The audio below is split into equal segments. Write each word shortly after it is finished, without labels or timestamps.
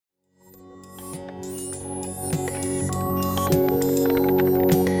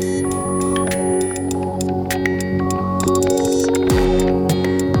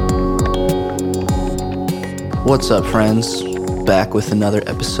What's up, friends? Back with another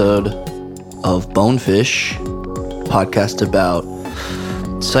episode of Bonefish, podcast about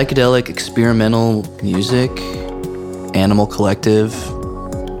psychedelic experimental music, Animal Collective,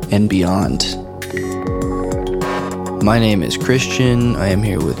 and beyond. My name is Christian. I am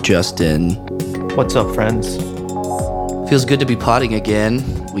here with Justin. What's up, friends? Feels good to be potting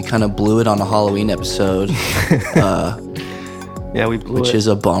again. We kind of blew it on a Halloween episode. Yeah, we blew which it. is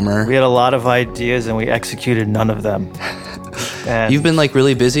a bummer. We had a lot of ideas and we executed none of them. And You've been like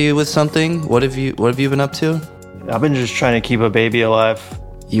really busy with something. What have you been up to? I've been just trying to keep a baby alive.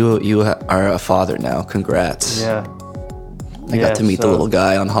 You are a father now. Congrats. Yeah. I got to meet the little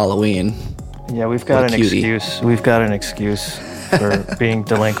guy on Halloween. Yeah, we've got What a an cutie. excuse. We've got an excuse for being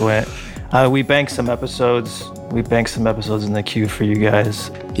delinquent. We banked some episodes. We banked some episodes in the queue for you guys.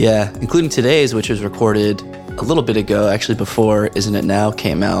 Yeah, including today's, which was recorded a little bit ago, actually before Isn't It Now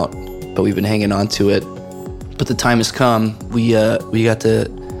came out, but we've been hanging on to it. But the time has come. We got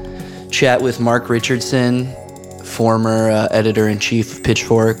to chat with Mark Richardson, former editor-in-chief of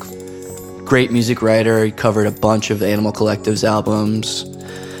Pitchfork. Great music writer. He covered a bunch of Animal Collective's albums,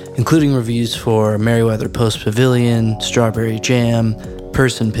 including reviews for Merriweather Post Pavilion, Strawberry Jam,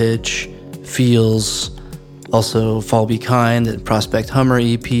 Person Pitch, Feels, also Fall Be Kind and Prospect Hummer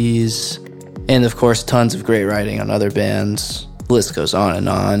EPs, and of course tons of great writing on other bands. The list goes on and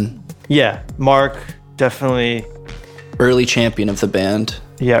on. Yeah, Mark, definitely. Early champion of the band.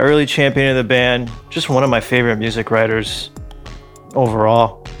 Yeah, early champion of the band. Just one of my favorite music writers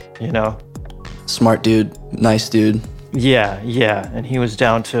overall, you know. Smart dude, nice dude. Yeah, and he was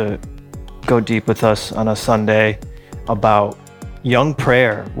down to go deep with us on a Sunday about Young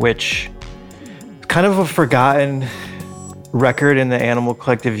Prayer, which is kind of a forgotten record in the Animal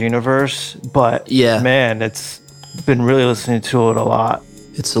Collective universe, but Yeah. man, it's been really listening to it a lot.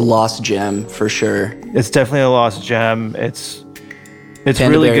 It's a lost gem for sure. It's definitely a lost gem. It's Panda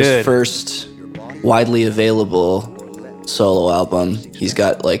really Bear's good. first widely available solo album. He's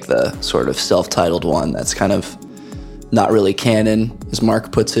got like the sort of self-titled one that's kind of not really canon, as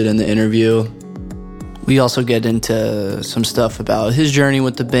Mark puts it in the interview. We also get into some stuff about his journey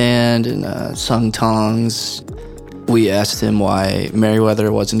with the band and sung tongs. We asked him why Merriweather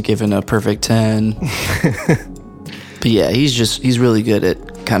wasn't given a perfect 10. But yeah, he's really good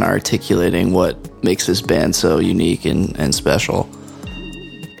at kind of articulating what makes this band so unique and special.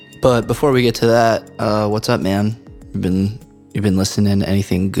 But before we get to that, what's up, man? You've been listening to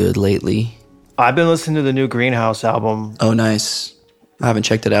anything good lately? I've been listening to the new Greenhouse album. Oh, nice. I haven't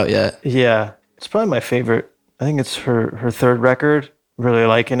checked it out yet. Yeah, it's probably my favorite. I think it's her third record. Really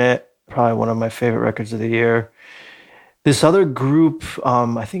liking it. Probably one of my favorite records of the year. This other group,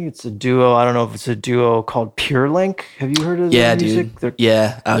 I think it's a duo. I don't know if it's a duo called Pure Link. Have you heard of their music? Dude.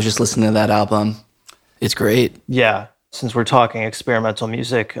 Yeah, I was just listening to that album. It's great. Yeah, since we're talking experimental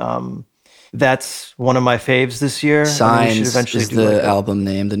music, that's one of my faves this year. Signs is the album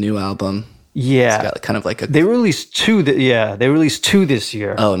name, the new album. Yeah, It's got kind of like a... they released two. They released two this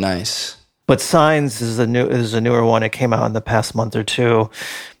year. Oh, nice. But Signs is a newer one. It came out in the past month or two.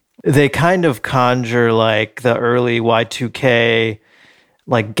 They kind of conjure like the early Y2K,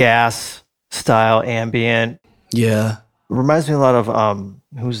 like gas style ambient. Yeah. Reminds me a lot of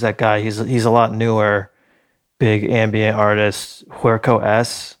who's that guy? He's a lot newer, big ambient artist, Huerco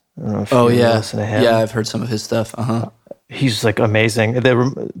S. I don't know if you listen to him. Yeah, I've heard some of his stuff. He's like amazing.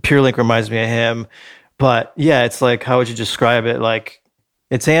 Pure Link reminds me of him. But yeah, it's like, how would you describe it? Like,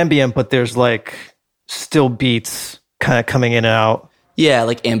 it's ambient, but there's like still beats kind of coming in and out. Yeah,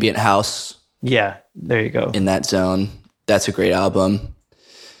 like ambient house. Yeah, there you go. In that zone. That's a great album.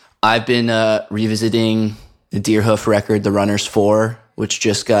 I've been revisiting the Deerhoof record, The Runners 4, which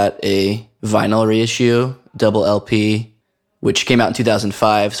just got a vinyl reissue, double LP, which came out in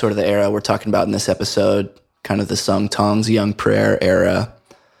 2005, sort of the era we're talking about in this episode, kind of the Sung Tongs, Young Prayer era.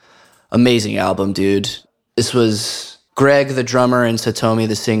 Amazing album, dude. This was Greg, the drummer, and Satomi,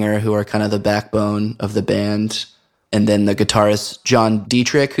 the singer, who are kind of the backbone of the band. And then the guitarist John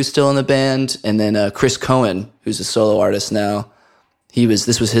Dietrich, who's still in the band, and then Chris Cohen, who's a solo artist now.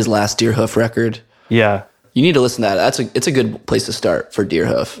 This was his last Deerhoof record. Yeah, you need to listen to that. It's a good place to start for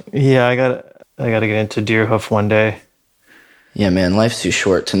Deerhoof. Yeah, I gotta get into Deerhoof one day. Yeah, man, life's too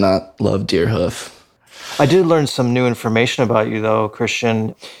short to not love Deerhoof. I did learn some new information about you, though,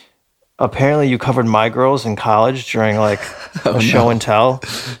 Christian. Apparently, you covered My Girls in college during like a show and tell.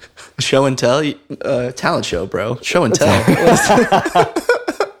 Show and tell? Talent show, bro. Show and tell.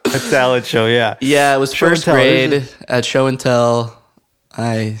 A talent show, yeah. Yeah, it was first grade at show and tell.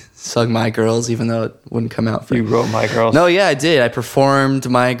 I sung My Girls, even though it wouldn't come out. You wrote My Girls? No, yeah, I did. I performed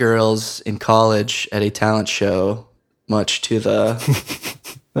My Girls in college at a talent show, much to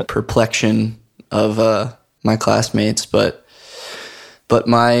the perplexion of my classmates. But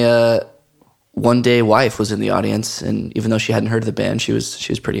my one day wife was in the audience, and even though she hadn't heard of the band, she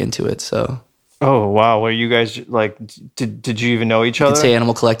was pretty into it. So. Oh wow! Were you guys like? Did you even know each other? You could say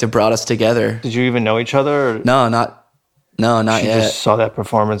Animal Collective brought us together. Did you even know each other? Or? No, not she yet. Just saw that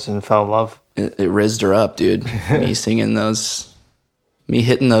performance and fell in love. It rizzed her up, dude. Me singing me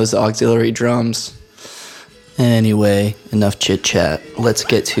hitting those auxiliary drums. Anyway, enough chit chat. Let's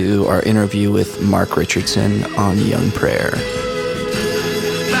get to our interview with Mark Richardson on Young Prayer.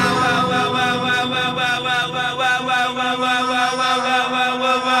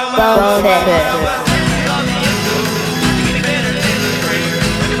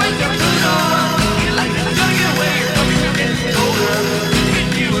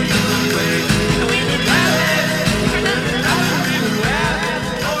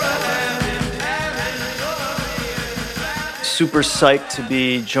 Super psyched to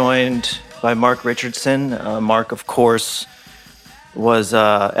be joined by Mark Richardson. Mark, of course, was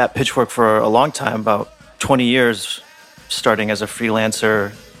at Pitchfork for a long time, about 20 years, starting as a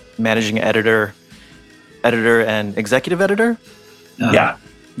freelancer, managing editor and executive editor. Yeah.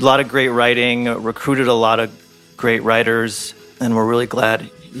 A lot of great writing, recruited a lot of great writers, and we're really glad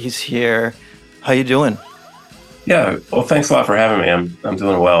he's here. How you doing? Yeah, well, thanks a lot for having me. I'm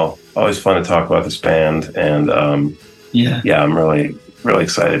doing well. Always fun to talk about this band, and I'm really, really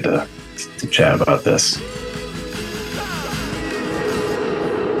excited to chat about this.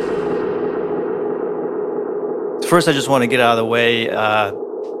 First, I just want to get out of the way.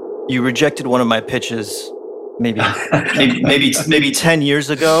 You rejected one of my pitches maybe 10 years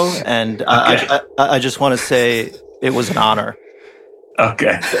ago, and okay. I just want to say it was an honor.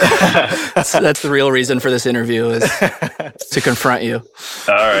 Okay. That's the real reason for this interview, is to confront you.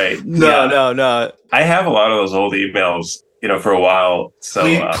 All right. No. I have a lot of those old emails, for a while.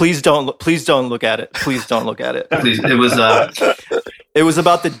 So please don't look at it. Please don't look at it. Please. It was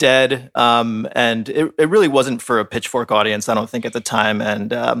about the Dead, and it really wasn't for a Pitchfork audience, I don't think, at the time.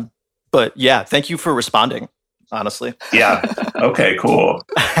 And but yeah, thank you for responding. Honestly. Yeah. Okay. Cool.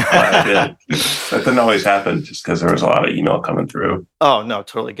 That didn't always happen, just because there was a lot of email coming through. Oh no,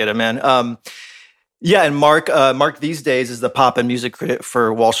 totally get it, man. Yeah, and Mark these days is the pop and music critic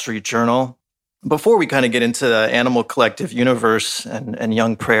for Wall Street Journal. Before we kind of get into the Animal Collective universe and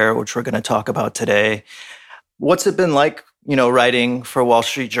Young Prayer, which we're going to talk about today, what's it been like, writing for Wall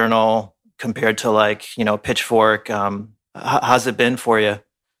Street Journal compared to Pitchfork? How's it been for you?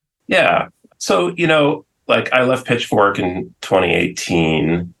 Yeah. So, I left Pitchfork in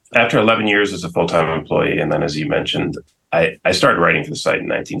 2018 after 11 years as a full-time employee. And then, as you mentioned, I started writing for the site in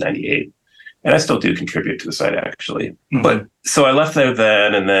 1998. And I still do contribute to the site, actually. Mm-hmm. But so I left there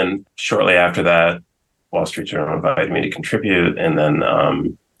then, and then shortly after that, Wall Street Journal invited me to contribute. And then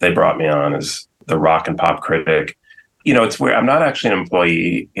they brought me on as the rock and pop critic. It's where I'm not actually an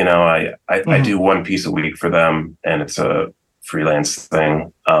employee. I do one piece a week for them, and it's a freelance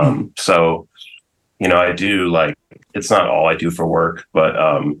thing. So, I do it's not all I do for work, but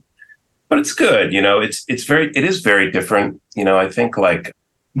it's good. It is very different. I think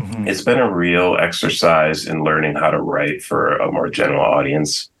it's been a real exercise in learning how to write for a more general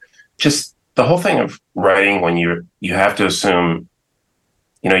audience. Just the whole thing of writing when you have to assume,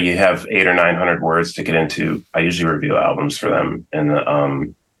 you have 800 or 900 words to get into. I usually review albums for them, and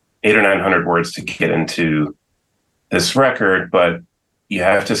 800 or 900 words to get into this record, but you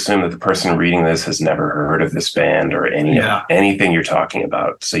have to assume that the person reading this has never heard of this band or anything you're talking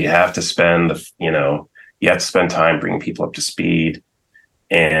about. So you have to spend time bringing people up to speed.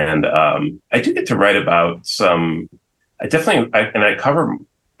 And I do get to write about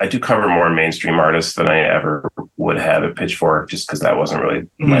I do cover more mainstream artists than I ever would have at Pitchfork, just because that wasn't really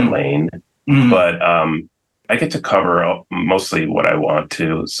my lane. Mm-hmm. But I get to cover mostly what I want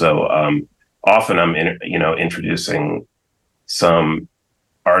to. So often I'm introducing some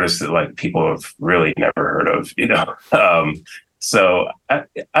artists that people have really never heard of, so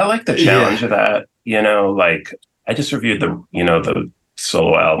I like the challenge of that. I just reviewed the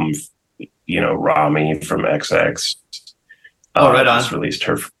solo album, Rami from XX. Right on. Just released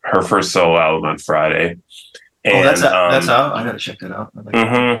her first solo album on Friday. And, that's out. I gotta check that out.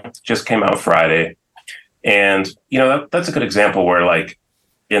 Just came out Friday, and that's a good example where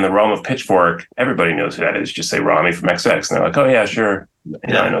in the realm of Pitchfork, everybody knows who that is. Just say Rami from XX, and they're like, "Oh yeah, sure,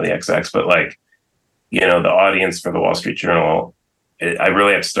 I know the XX." But the audience for the Wall Street Journal, I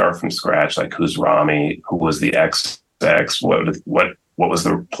really have to start from scratch. Who's Rami? Who was the XX? What what was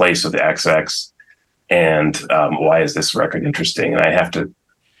the place of the XX, and why is this record interesting? And I have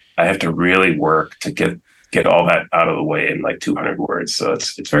to really work to get all that out of the way in like 200 words. So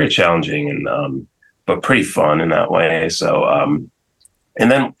it's very challenging and but pretty fun in that way. So and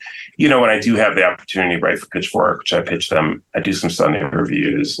then, when I do have the opportunity to write for Pitchfork, which I pitch them, I do some Sunday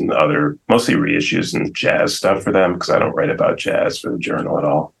reviews and other mostly reissues and jazz stuff for them because I don't write about jazz for the Journal at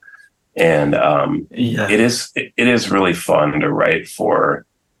all. And it is really fun to write for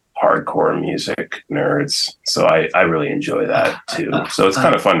hardcore music nerds. So I really enjoy that too. So it's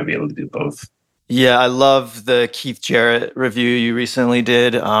kind of fun to be able to do both. Yeah, I love the Keith Jarrett review you recently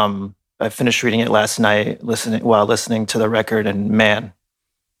did. I finished reading it last night while listening to the record, and man,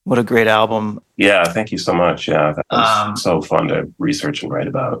 what a great album. Yeah, thank you so much. Yeah, that was so fun to research and write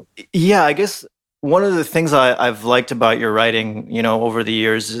about. Yeah, I guess one of the things I've liked about your writing, over the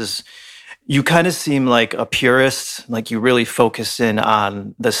years is you kind of seem like a purist, like you really focus in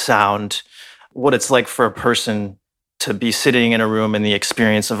on the sound, what it's like for a person to be sitting in a room and the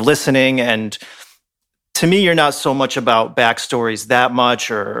experience of listening. And to me, you're not so much about backstories that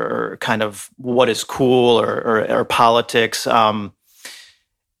much or kind of what is cool or politics.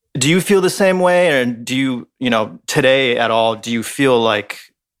 Do you feel the same way? And do you, today at all, do you feel like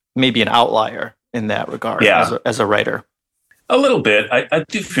maybe an outlier in that regard as a writer? A little bit. I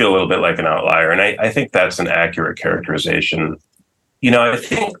do feel a little bit like an outlier. And I think that's an accurate characterization. I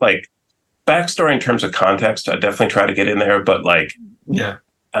think like backstory in terms of context, I definitely try to get in there. But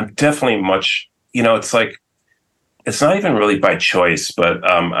I'm definitely much, it's like, it's not even really by choice, but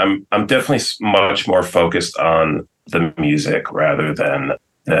I'm definitely much more focused on the music rather than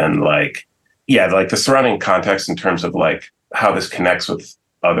like the surrounding context in terms of like how this connects with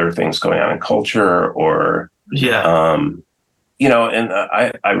other things going on in culture or and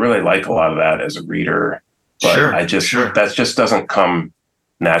I really like a lot of that as a reader, but that just doesn't come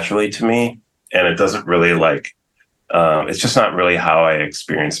naturally to me, and it doesn't really like it's just not really how I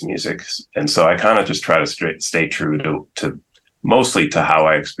experience music, and so I kind of just try to stay true to mostly to how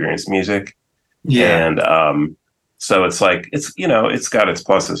I experience music, and so it's like it's it's got its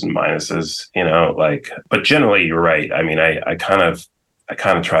pluses and minuses, but generally you're right. I mean, I kind of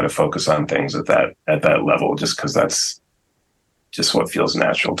try to focus on things at that level just because that's just what feels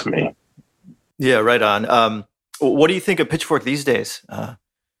natural to me. Yeah, right on. What do you think of Pitchfork these days?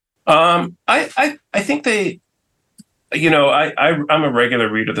 I think they, I'm a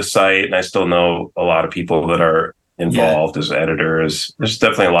regular reader of the site, and I still know a lot of people that are involved as editors. There's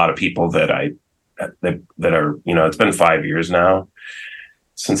definitely a lot of people that are, it's been 5 years now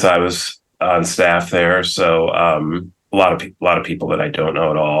since I was on staff there. So a lot of people that I don't know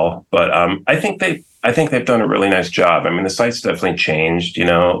at all, but I think they've done a really nice job. I mean, the site's definitely changed,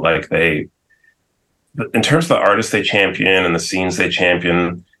 like in terms of the artists they champion and the scenes they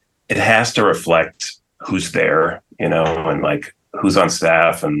champion, it has to reflect who's there, and like who's on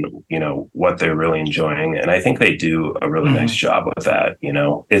staff and, what they're really enjoying. And I think they do a really nice job with that.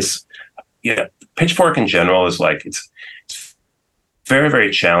 Pitchfork in general is like, it's very,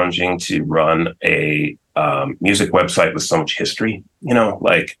 very challenging to run a music website with so much history,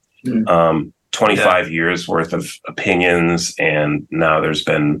 25 years worth of opinions. And now there's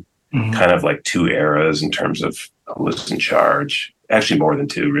been kind of like two eras in terms of who was in charge, actually more than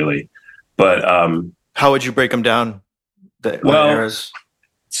two really. But how would you break them down? The eras?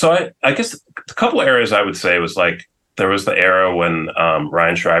 So I guess a couple eras I would say was like, there was the era when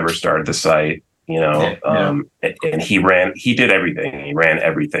Ryan Schreiber started the site, and he did everything. He ran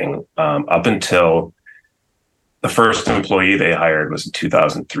everything up until the first employee they hired was in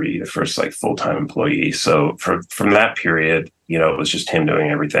 2003, the first like full-time employee. So from that period, it was just him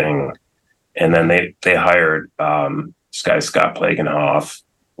doing everything. And then they hired this guy, Scott Plagenhoff,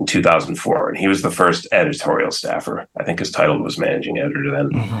 in 2004. And he was the first editorial staffer. I think his title was managing editor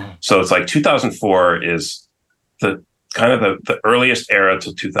then. So it's like 2004 is the kind of the earliest era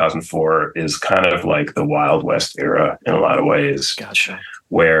till 2004 is kind of like the Wild West era in a lot of ways. Gotcha.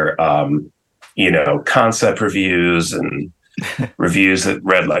 Where, concept reviews and reviews that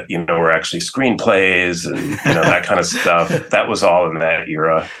read like, were actually screenplays and, that kind of stuff. That was all in that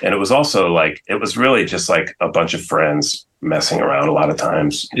era. And it was also like, it was really just like a bunch of friends messing around a lot of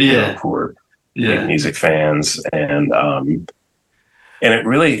times, who were big music fans. And it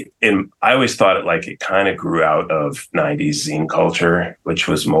really, I always thought it kind of grew out of 90s zine culture, which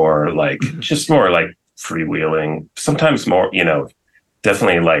was more like, just more like freewheeling, sometimes more,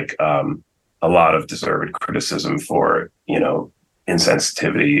 definitely like, a lot of deserved criticism for,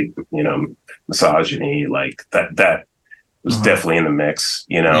 insensitivity, misogyny, like that was definitely in the mix,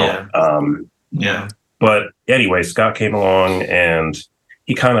 But anyway, Scott came along and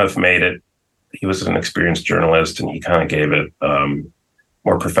he kind of made it. He was an experienced journalist and he kind of gave it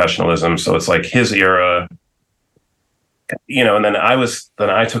more professionalism. So it's like his era, and then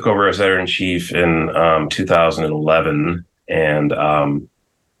I took over as editor-in-chief in 2011. And,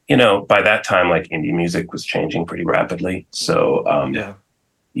 by that time, like indie music was changing pretty rapidly. So,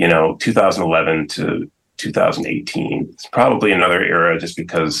 2011 to 2018, it's probably another era just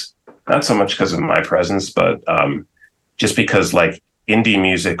because, not so much because of my presence, but just because like indie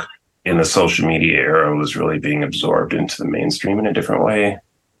music in the social media era was really being absorbed into the mainstream in a different way.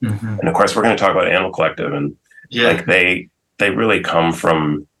 Mm-hmm. And of course, we're going to talk about Animal Collective, and like they really come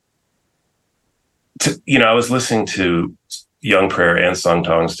from. I was listening to Young Prayer and Sung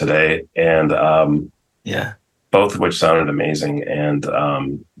Tongs today, and both of which sounded amazing. And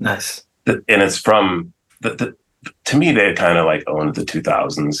nice. And it's from to me, they kind of like owned the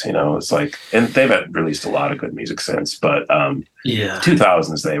 2000s. It's like, and they've released a lot of good music since, but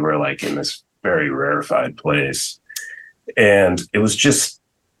 2000s they were like in this very rarefied place, and it was just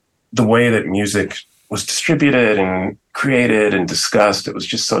the way that music was distributed and created and discussed. It was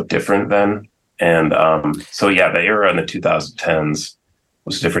just so different then. And the era in the 2010s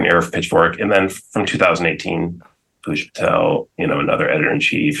was a different era for Pitchfork. And then from 2018, Pooja Patel, another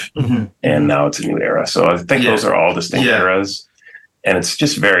editor-in-chief, and now it's a new era. So I think those are all distinct eras. And it's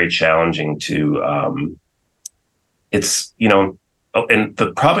just very challenging to, and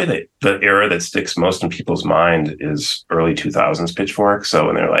probably the era that sticks most in people's mind is early 2000s Pitchfork. So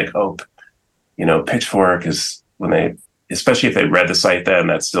when they're like, Pitchfork is especially if they read the site then,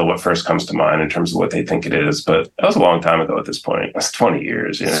 that's still what first comes to mind in terms of what they think it is. But that was a long time ago at this point. That's 20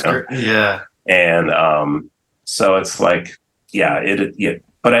 years, Yeah. And so it's like,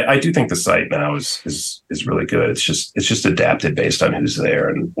 but I do think the site now is really good. It's just adapted based on who's there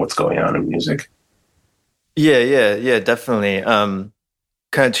and what's going on in music. Yeah, definitely. Kind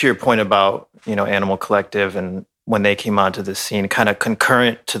of to your point about, Animal Collective and when they came onto the scene, kind of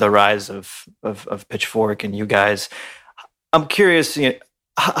concurrent to the rise of Pitchfork and you guys. I'm curious,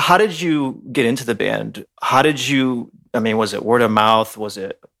 how did you get into the band? Was it word of mouth? Was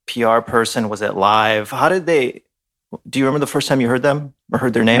it PR person? Was it live? Do you remember the first time you heard them or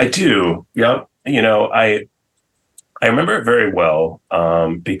heard their name? I do. Yep. I remember it very well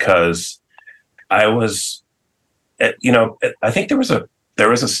because I was, I think there was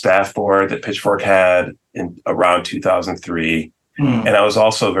a staff board that Pitchfork had in around 2003. And I was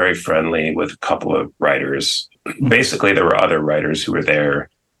also very friendly with a couple of writers. Basically, there were other writers who were there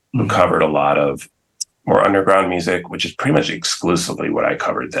who covered a lot of more underground music, which is pretty much exclusively what I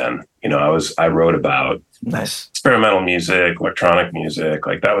covered then. I wrote about experimental music, electronic music,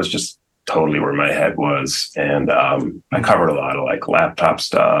 like that was just totally where my head was. And I covered a lot of like laptop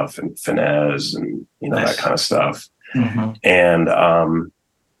stuff and finesse and, that kind of stuff. Mm-hmm. And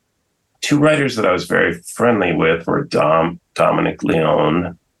two writers that I was very friendly with were Dominic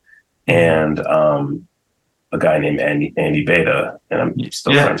Leone and a guy named Andy Beta, and I'm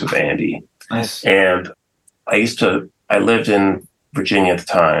still friends with Andy. Nice. And I lived in Virginia at the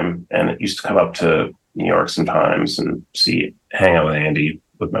time, and it used to come up to New York sometimes and hang out with Andy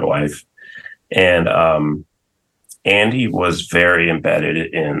with my wife. And Andy was very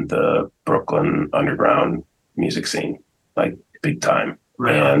embedded in the Brooklyn underground music scene, like big time.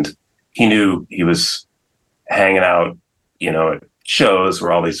 Right. And he knew he was hanging out, at shows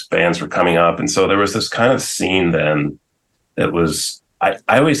where all these bands were coming up. And so there was this kind of scene then that was, I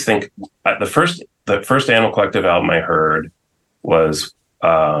always think the first Animal Collective album I heard was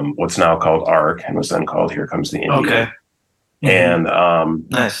what's now called Arc and was then called Here Comes the Indie. Okay. And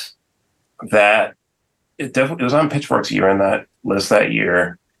nice. That it was on Pitchfork's year in that list that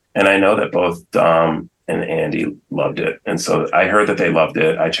year. And I know that both Dom and Andy loved it. And so I heard that they loved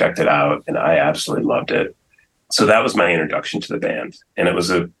it. I checked it out and I absolutely loved it. So that was my introduction to the band. And it was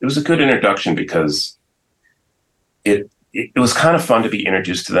a good introduction because it was kind of fun to be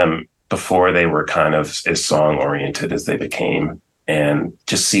introduced to them before they were kind of as song oriented as they became, and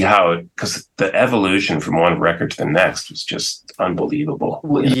just see because the evolution from one record to the next was just unbelievable.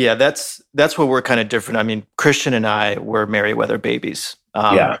 Yeah, that's where we're kind of different. I mean, Christian and I were Merriweather babies.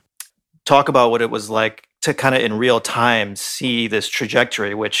 Talk about what it was like to kind of in real time see this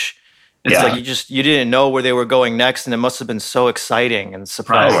trajectory, which it's like you didn't know where they were going next, and it must have been so exciting and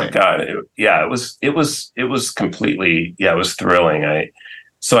surprising. Oh my God. It was completely, it was thrilling.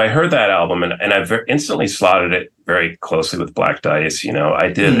 So I heard that album and I instantly slotted it very closely with Black Dice. I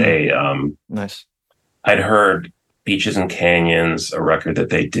did nice. I'd heard Beaches and Canyons, a record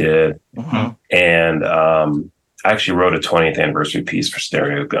that they did. Mm-hmm. And I actually wrote a 20th anniversary piece for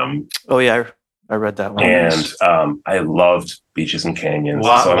Stereo Gum. Oh yeah. I read that one. And I loved Beaches and Canyons.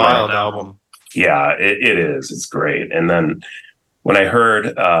 Wild album. Yeah, it is. It's great. And then when I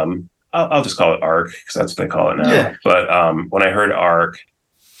heard, I'll just call it Arc because that's what they call it now. Yeah. But when I heard Arc,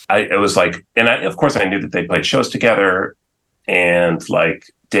 it was like, and of course I knew that they played shows together, and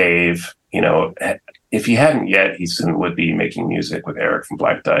like Dave, if he hadn't yet, he soon would be making music with Eric from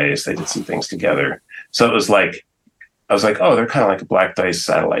Black Dice. They did some things together. So it was like, I was like, oh, they're kind of like a Black Dice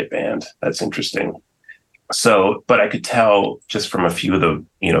satellite band. That's interesting. So, but I could tell just from a few of the,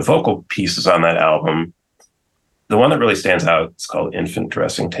 vocal pieces on that album, the one that really stands out is called Infant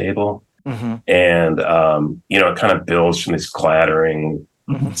Dressing Table. Mm-hmm. And, it kind of builds from these clattering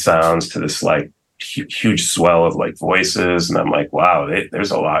sounds to this like huge swell of like voices. And I'm like, wow, they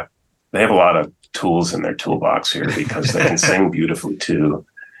have a lot of tools in their toolbox here because they can sing beautifully too,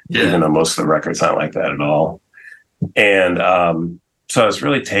 even though most of the record's not like that at all. And so I was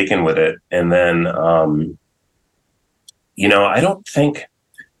really taken with it. And then,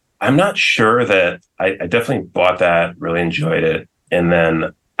 I'm not sure that I definitely bought that, really enjoyed it. And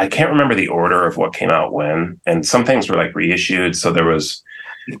then I can't remember the order of what came out when. And some things were like reissued. So there was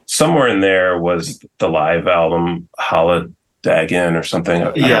somewhere in there was the live album, Holodagon or something.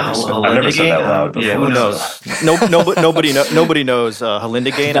 Yeah, I've never said that loud before. Yeah, who knows? Nobody knows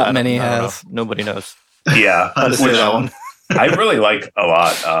Halindagan. Not many have. Nobody knows. Yeah, How to say that one. I really like a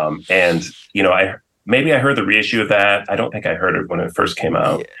lot. And I heard the reissue of that. I don't think I heard it when it first came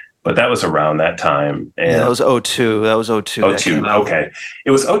out, but that was around that time. And that was 02. That was 02. 02. Okay. It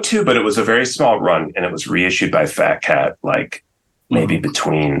was 02, but it was a very small run, and it was reissued by Fat Cat, like maybe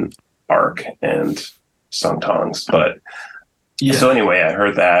between Arc and Sung Tongs. But so anyway, I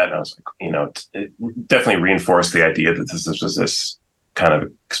heard that, and I was like, it definitely reinforced the idea that this was this kind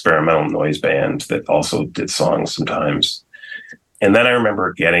of experimental noise band that also did songs sometimes. And then I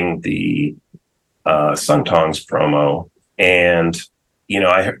remember getting the Sung Tongs promo, and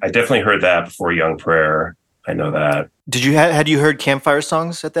I definitely heard that before Young Prayer. I know that. Had you heard Campfire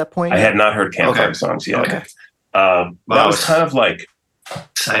Songs at that point? I had not heard Campfire Songs yet. Okay. That was kind of like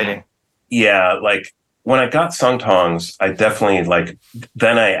exciting. Yeah, like when I got Sung Tongs, I definitely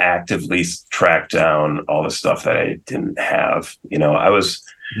then I actively tracked down all the stuff that I didn't have. I was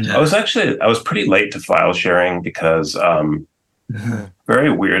pretty late to file sharing because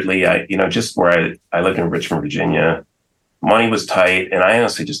very weirdly, just where I lived in Richmond, Virginia, money was tight, and I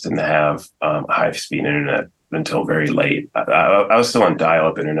honestly just didn't have high-speed internet until very late. I was still on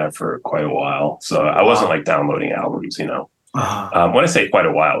dial-up internet for quite a while, so I wasn't downloading albums. When I say quite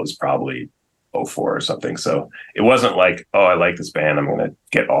a while, it was probably 04 or something. So it wasn't like, oh, I like this band, I'm going to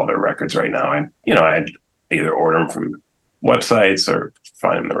get all their records right now. I'd either order them from websites or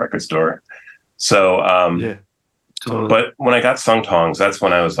find them in the record store. So, totally. But when I got Sung Tongs, that's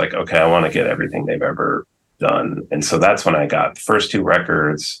when I was like, okay, I want to get everything they've ever done. And so that's when I got the first two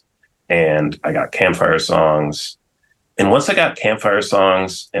records, and I got Campfire Songs. And once I got Campfire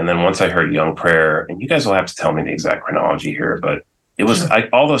Songs, and then once I heard Young Prayer, and you guys will have to tell me the exact chronology here, but it was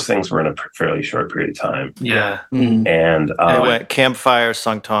all those things were in a fairly short period of time. Yeah. Mm-hmm. And it went Campfire,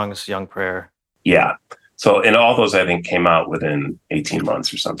 Sung Tongs, Young Prayer. Yeah. So, and all those I think came out within 18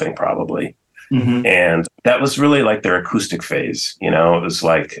 months or something, probably. Mm-hmm. And that was really like their acoustic phase. It was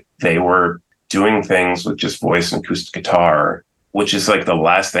like they were doing things with just voice and acoustic guitar, which is like the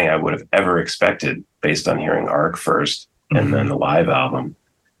last thing I would have ever expected based on hearing Arc first and then the live album.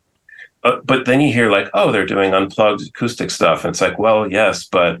 But then you hear they're doing unplugged acoustic stuff. And it's like, well, yes,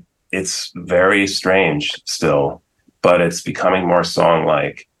 but it's very strange still, but it's becoming more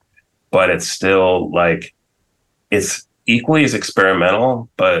song-like, but it's still it's equally as experimental,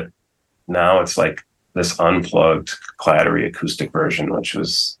 but now it's like this unplugged, clattery acoustic version, which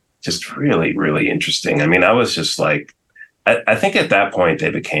was just really, really interesting. I mean, I was just like, I think at that point they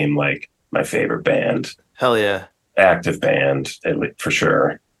became my favorite band. Hell yeah. Active band, for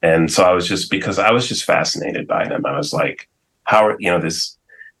sure. And so I was just fascinated by them. I was like, how are,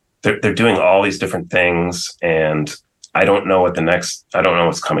 they're doing all these different things, and I don't know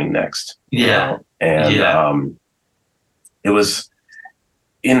what's coming next. Yeah. And it was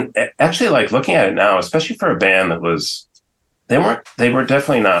actually looking at it now, especially for a band that was, they were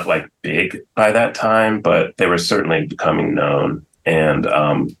definitely not big by that time, but they were certainly becoming known. And,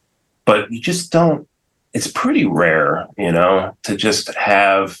 but you just don't, it's pretty rare, to just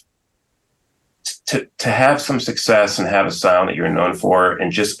have to have some success and have a sound that you're known for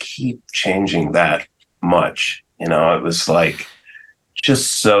and just keep changing that much. It was it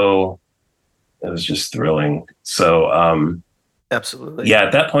was just thrilling. So, absolutely. Yeah,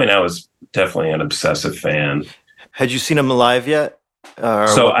 at that point I was definitely an obsessive fan. Had you seen them live yet?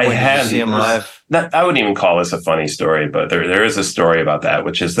 So what I point did you had see him live? I wouldn't even call this a funny story, but there is a story about that,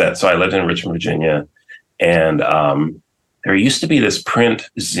 which is that so I lived in Richmond, Virginia, and there used to be this print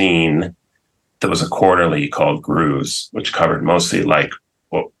zine that was a quarterly called Grooves, which covered mostly like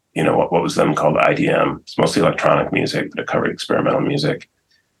what was then called IDM. It's mostly electronic music, but it covered experimental music.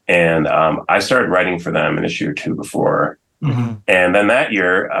 And I started writing for them an issue or two before. Mm-hmm. And then that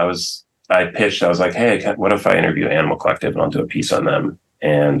year I pitched, I was like, hey, what if I interview Animal Collective and I'll do a piece on them?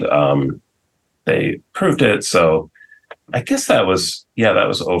 And they proved it. So I guess that was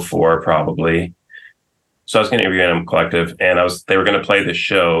 '04 probably. So I was going to interview Animal Collective, and they were going to play this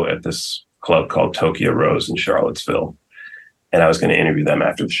show at this club called Tokyo Rose in Charlottesville. And I was going to interview them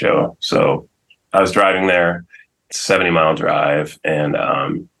after the show. So I was driving there, 70-mile drive, and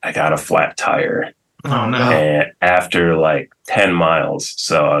I got a flat tire. Oh, no. And after like 10 miles.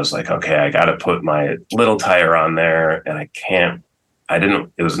 So I was like, okay, I got to put my little tire on there, and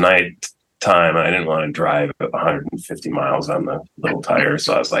it was night time, and I didn't want to drive 150 miles on the little tire.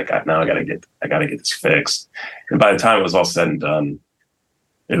 So I was like, now I got to get this fixed. And by the time it was all said and done,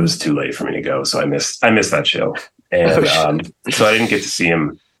 it was too late for me to go. So I missed that show. And so I didn't get to see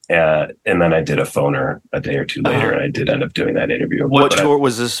him. And then I did a phoner a day or two later, and I did end up doing that interview. What tour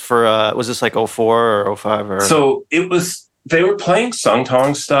was this for? Was this like 04 or 05? Or? So they were playing Sung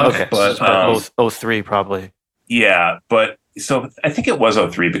Tong stuff, okay, but both 03 probably. Yeah, but so I think it was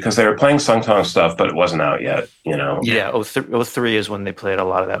 03 because they were playing Sung Tong stuff, but it wasn't out yet, Yeah, 03 is when they played a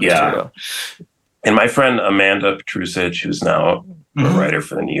lot of that material. And my friend Amanda Petrusich, who's now a writer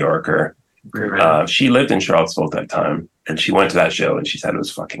for The New Yorker, she lived in Charlottesville at that time, and she went to that show, and she said it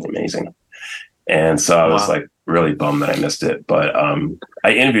was fucking amazing. And so I was like really bummed that I missed it. But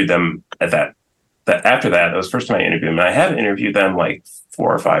I interviewed them at that. After that, it was the first time I interviewed them. And I have interviewed them like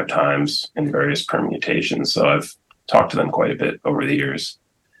 4 or 5 times in various permutations. So I've talked to them quite a bit over the years.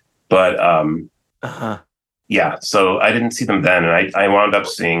 But yeah, so I didn't see them then, and I wound up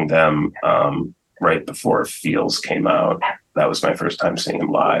seeing them right before Feels came out. That was my first time seeing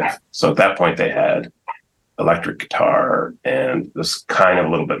them live. So at that point, they had electric guitar and this kind of a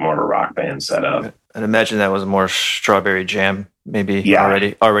little bit more of a rock band setup. And imagine that was more Strawberry Jam, maybe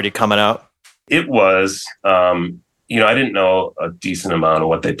already coming out. It was. I didn't know a decent amount of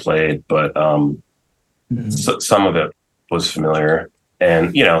what they played, but some of it was familiar,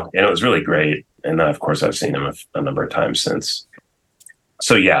 and it was really great. And then, of course, I've seen them a number of times since.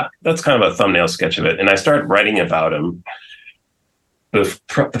 So yeah, that's kind of a thumbnail sketch of it. And I started writing about him. The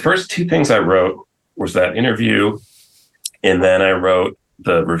first 2 things I wrote was that interview, and then I wrote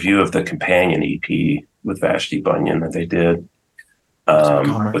the review of the companion EP with Vashti Bunyan that they did,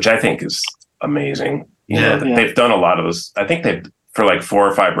 which I think is amazing. They've done a lot of those. I think they've, for like 4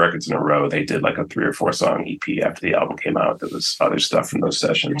 or 5 records in a row, they did like a 3 or 4 song EP after the album came out. There was other stuff from those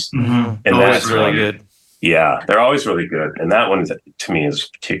sessions. Mm-hmm. And that's really good. Yeah, they're always really good. And that one, to me, is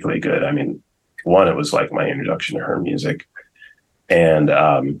particularly good. I mean, one, it was like my introduction to her music. And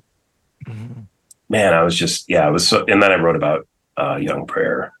man, I was just, it was so, and then I wrote about Young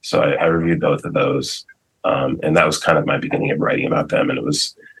Prayer. So I reviewed both of those. And that was kind of my beginning of writing about them. And it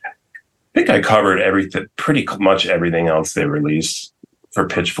was, I think I covered pretty much everything else they released for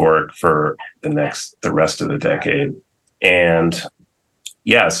Pitchfork for the rest of the decade. And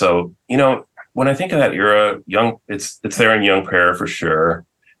yeah, so, when I think of that era, it's there in Young Prayer for sure.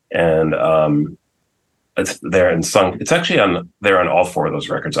 And it's there in Sung. It's actually there on all 4 of those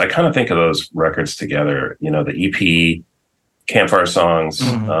records. I kind of think of those records together, the EP, Campfire Songs,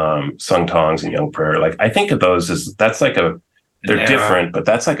 Sung Tongs, and Young Prayer. Like, I think of those they're different, but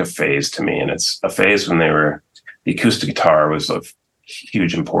that's like a phase to me. And it's a phase when the acoustic guitar was of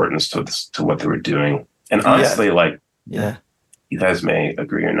huge importance to what they were doing. And honestly, you guys may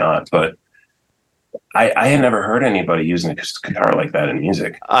agree or not, but I had never heard anybody use an acoustic guitar like that in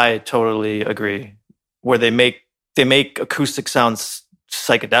music. I totally agree. Where they make acoustic sounds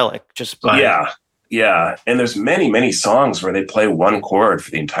psychedelic. Yeah. And there's many, many songs where they play one chord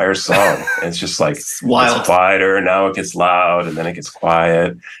for the entire song. And it's just like, it's quieter, now it gets loud, and then it gets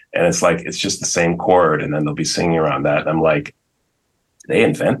quiet. And it's like, it's just the same chord. And then they'll be singing around that. And I'm like, did they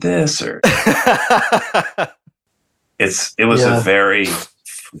invent this? Or it was a very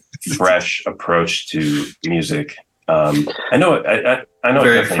fresh approach to music. I know it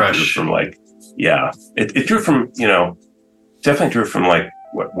very definitely fresh. drew from it drew from, definitely drew from like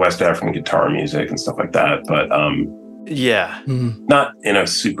West African guitar music and stuff like that, but not in a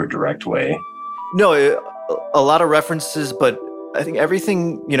super direct way. No, a lot of references, but I think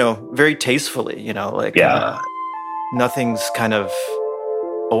everything, very tastefully, nothing's kind of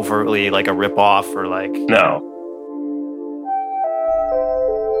overtly like a rip off or like no.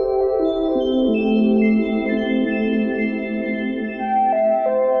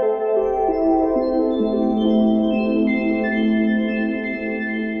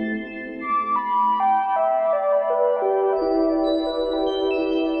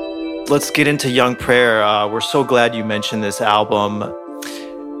 let's get into Young Prayer. We're so glad you mentioned this album.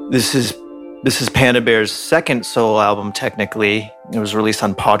 This is Panda Bear's second solo album, technically. It was released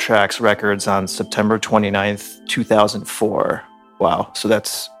on Paw Tracks Records on September 29th, 2004. Wow. So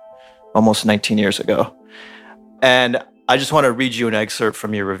that's almost 19 years ago. And I just want to read you an excerpt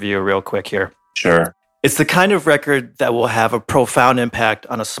from your review real quick here. Sure. It's the kind of record that will have a profound impact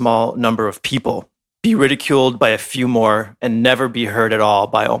on a small number of people, be ridiculed by a few more, and never be heard at all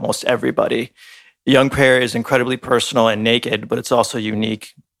by almost everybody. Young Prayer is incredibly personal and naked, but it's also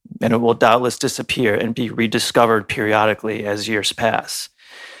unique, and it will doubtless disappear and be rediscovered periodically as years pass.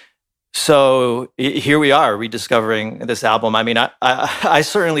 So here we are rediscovering this album. I mean, I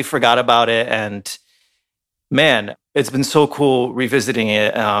certainly forgot about it, and man, it's been so cool revisiting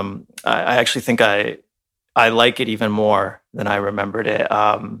it. I actually think I like it even more than I remembered it.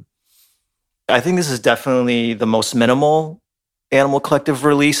 I think this is definitely the most minimal Animal Collective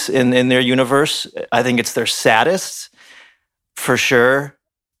release in their universe. I think it's their saddest, for sure,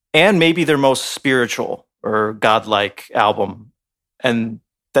 and maybe their most spiritual or godlike album. And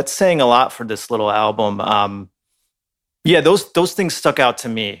that's saying a lot for this little album. Yeah, those things stuck out to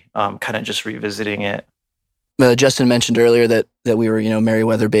me, kind of just revisiting it. Justin mentioned earlier that we were,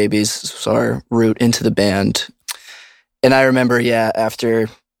 Merryweather Babies was our route into the band. And I remember, after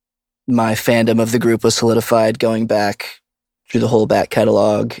my fandom of the group was solidified, going back through the whole back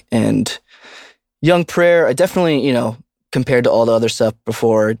catalog. And Young Prayer, I definitely, compared to all the other stuff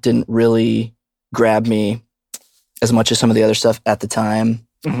before, didn't really grab me as much as some of the other stuff at the time.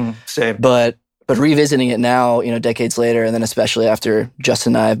 Mm-hmm. Same. But revisiting it now, decades later, and then especially after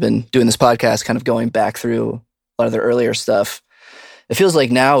Justin and I have been doing this podcast, kind of going back through a lot of their earlier stuff, it feels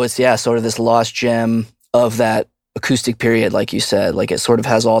like now it's, sort of this lost gem of that acoustic period, like you said. Like, it sort of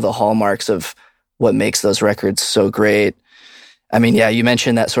has all the hallmarks of what makes those records so great. I mean, you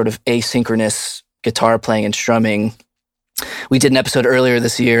mentioned that sort of asynchronous guitar playing and strumming. We did an episode earlier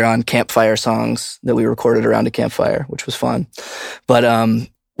this year on campfire songs that we recorded around a campfire, which was fun. But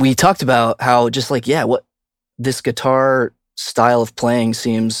we talked about how just what this guitar style of playing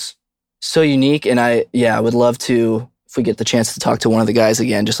seems so unique. And I would love to, if we get the chance to talk to one of the guys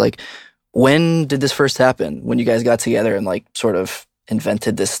again, just when did this first happen? When you guys got together and sort of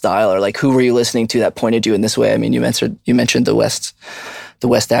invented this style, or who were you listening to that pointed you in this way? I mean, you mentioned the West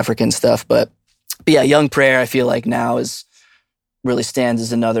African stuff, but Young Prayer, I feel like now really stands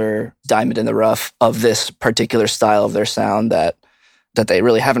as another diamond in the rough of this particular style of their sound that they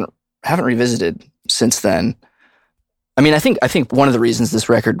really haven't revisited since then. I mean, I think one of the reasons this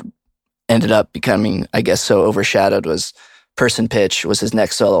record ended up becoming, I guess, so overshadowed was Person Pitch was his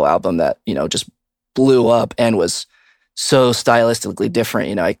next solo album that, just blew up and was so stylistically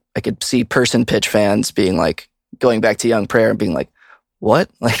different. I could see Person Pitch fans being going back to Young Prayer and being like, what?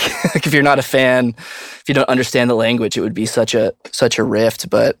 If you're not a fan, if you don't understand the language, it would be such a rift.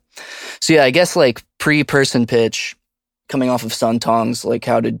 But so I guess pre-Person Pitch, coming off of Sun Tongs,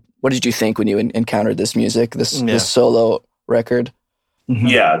 what did you think when you encountered this music, this solo record? Mm-hmm.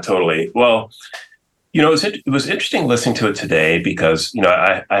 Yeah, totally. Well, it was interesting listening to it today because,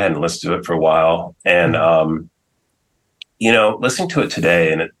 I hadn't listened to it for a while, and, listening to it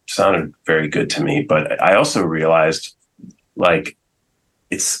today, and it sounded very good to me, but I also realized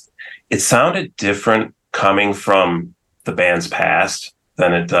it sounded different coming from the band's past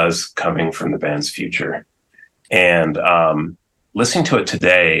than it does coming from the band's future. And listening to it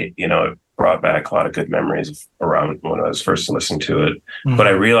today, it brought back a lot of good memories around when I was first listening to it. Mm-hmm. But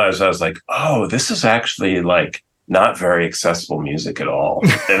I realized I was like, oh, this is actually not very accessible music at all.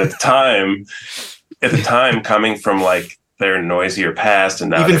 And at the time, coming from their noisier past,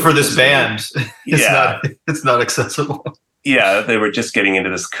 and now even for this band, it's not accessible. Yeah, they were just getting into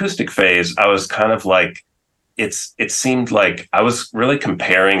this acoustic phase. I was kind of it seemed like I was really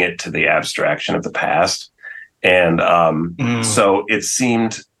comparing it to the abstraction of the past. And so it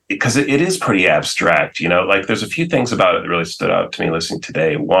seemed, because it is pretty abstract, there's a few things about it that really stood out to me listening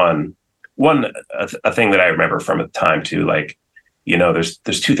today. One, a thing that I remember from at the time too,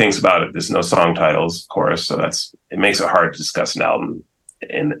 there's two things about it. There's no song titles, of course, so it makes it hard to discuss an album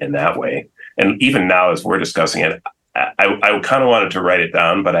in that way. And even now, as we're discussing it, I kind of wanted to write it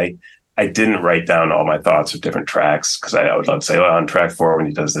down, but I didn't write down all my thoughts of different tracks, because I would love to say, on track 4 when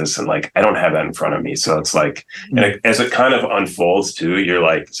he does this, and I don't have that in front of me. So it's and as it kind of unfolds too,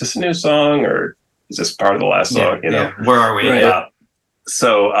 you're is this a new song or is this part of the last song? Yeah. Where are we? Right.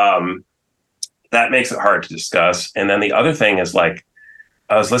 So that makes it hard to discuss. And then the other thing is I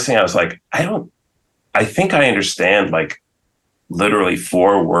was listening, I was I think I understand literally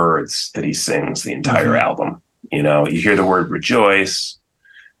 4 words that he sings the entire album. You hear the word rejoice,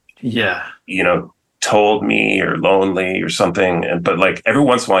 Yeah. Told me or lonely or something. But like every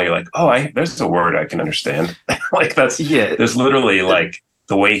once in a while you're like, oh, there's a word I can understand. Like there's literally like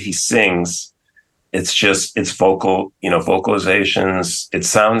the way he sings. It's vocalizations. It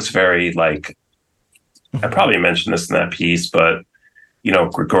sounds very like, I probably mentioned this in that piece, but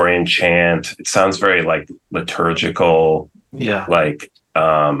Gregorian chant. It sounds very like liturgical. Yeah. Like,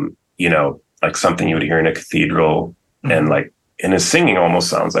 like something you would hear in a cathedral, and his singing almost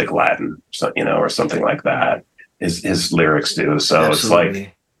sounds like Latin, or something like that. His lyrics do. So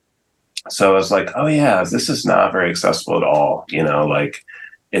Absolutely. I was like, oh yeah, this is not very accessible at all. Like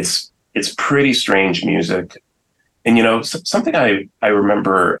it's pretty strange music. And, something I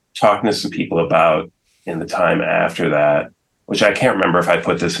remember talking to some people about in the time after that, which I can't remember if I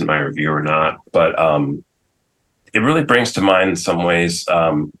put this in my review or not, but it really brings to mind in some ways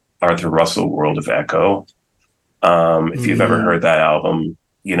Arthur Russell, World of Echo. If you've ever heard that album,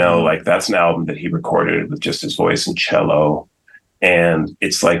 like that's an album that he recorded with just his voice and cello. And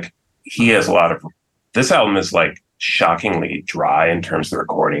it's like he has this album is like shockingly dry in terms of the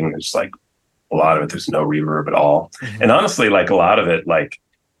recording. There's like a lot of it, there's no reverb at all. And honestly, like a lot of it, like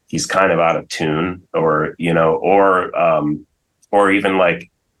he's kind of out of tune or even like,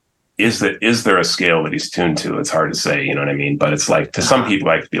 is there a scale that he's tuned to? It's hard to say, you know what I mean? But it's like, to some people,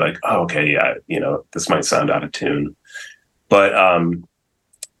 I could be like, oh, okay, yeah, this might sound out of tune. But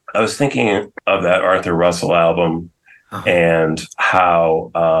I was thinking of that Arthur Russell album and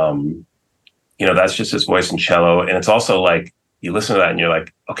how, that's just his voice and cello. And it's also like, you listen to that and you're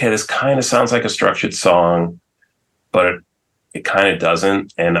like, okay, this kind of sounds like a structured song, but it kind of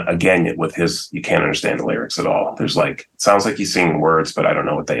doesn't. And again, you can't understand the lyrics at all. There's like, it sounds like he's singing words, but I don't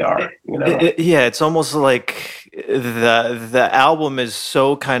know what they are. It's almost like the album is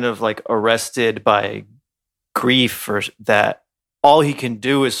so kind of like arrested by grief, or that all he can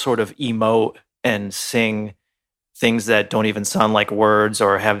do is sort of emote and sing things that don't even sound like words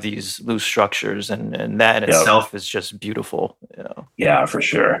or have these loose structures, and that in itself is just beautiful. Yeah, for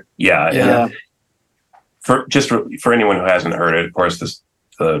sure. Yeah. For anyone who hasn't heard it, of course, this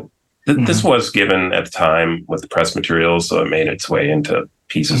was given at the time with the press materials, so it made its way into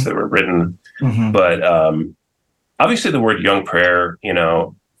pieces that were written. But obviously, the word "Young Prayer,"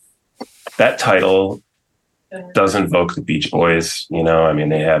 that title does invoke the Beach Boys. I mean,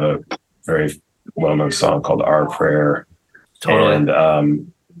 they have a very well-known song called "Our Prayer," totally. And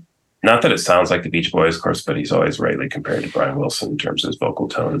not that it sounds like the Beach Boys, of course, but he's always rightly compared to Brian Wilson in terms of his vocal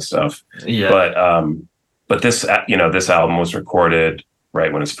tone and stuff. Yeah. But this, this album was recorded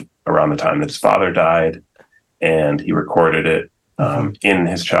right when it's around the time that his father died, and he recorded it in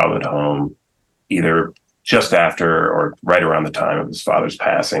his childhood home, either just after or right around the time of his father's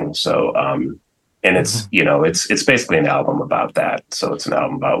passing. So, and it's it's basically an album about that. So it's an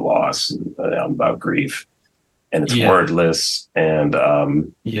album about loss, and an album about grief, and it's wordless, and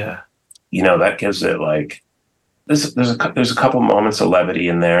that gives it like there's a couple moments of levity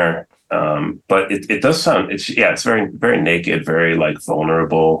in there. But it does sound, it's very, very naked, very like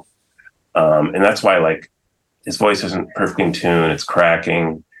vulnerable. And that's why like his voice isn't perfectly in tune. It's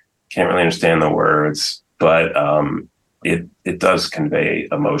cracking. Can't really understand the words, but, it does convey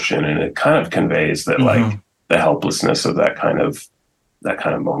emotion, and it kind of conveys that like the helplessness of that kind of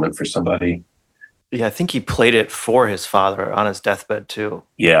moment for somebody. Yeah. I think he played it for his father on his deathbed too.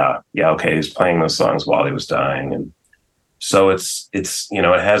 Yeah. Okay. He was playing those songs while he was dying. And so it's it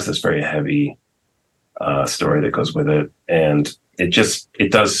has this very heavy story that goes with it, and it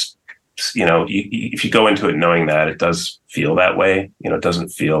does if you go into it knowing that, it does feel that way. It doesn't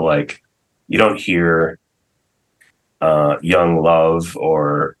feel like, you don't hear young love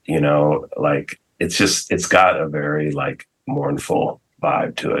or like it's got a very like mournful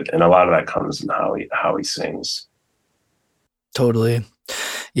vibe to it, and a lot of that comes in how he sings. Totally.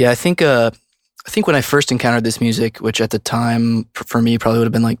 Yeah, I think when I first encountered this music, which at the time for me probably would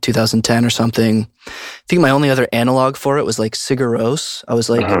have been like 2010 or something, I think my only other analog for it was like Sigur Rós. I was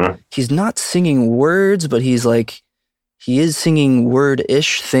like, he's not singing words, but he is singing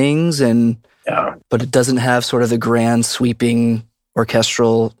word-ish things, but it doesn't have sort of the grand sweeping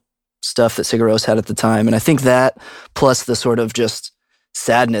orchestral stuff that Sigur Rós had at the time. And I think that plus the sort of just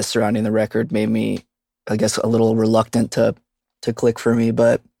sadness surrounding the record made me, I guess, a little reluctant to click for me.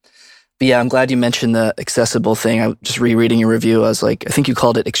 But yeah, I'm glad you mentioned the accessible thing. I was just rereading your review. I was like, I think you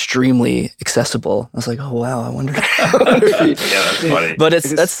called it extremely accessible. I was like, oh wow, I wonder. Yeah, that's funny. But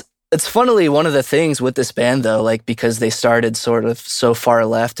it's funnily one of the things with this band though, like because they started sort of so far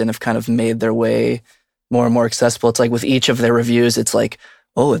left and have kind of made their way more and more accessible. It's like with each of their reviews, it's like,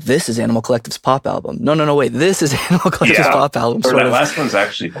 oh, this is Animal Collective's pop album. No, wait, this is Animal Collective's pop album. Or that last one's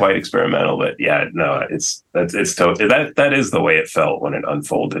actually quite experimental, but yeah, no, it's totally that is the way it felt when it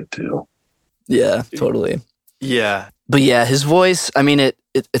unfolded too. Yeah, totally. Yeah. But yeah, his voice, I mean,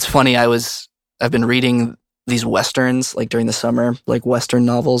 it's funny. I've been reading these Westerns like during the summer, like Western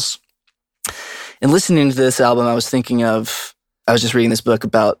novels. And listening to this album, I was just reading this book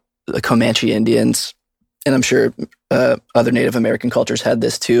about the Comanche Indians. And I'm sure other Native American cultures had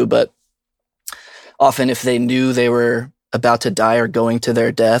this too, but often if they knew they were about to die or going to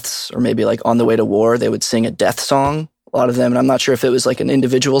their deaths, or maybe like on the way to war, they would sing a death song, a lot of them. And I'm not sure if it was like an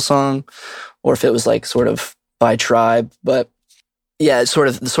individual song or if it was like sort of by tribe, but yeah, it's sort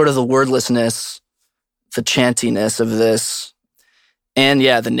of the wordlessness, the chantiness of this, and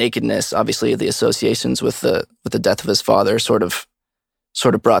yeah, the nakedness, obviously the associations with the death of his father sort of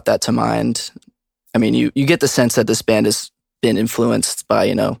brought that to mind. I mean, you get the sense that this band has been influenced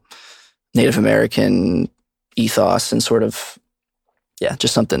by, Native American ethos and sort of, yeah,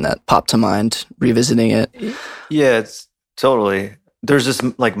 just something that popped to mind revisiting it. Yeah, it's totally. There's this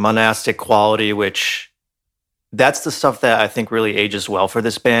like monastic quality, which that's the stuff that I think really ages well for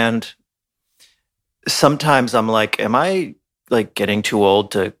this band. Sometimes I'm like, am I like getting too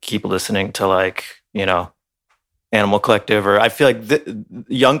old to keep listening to like, Animal Collective? Or I feel like the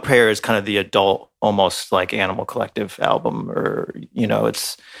Young Prayer is kind of the adult, almost like Animal Collective album, or,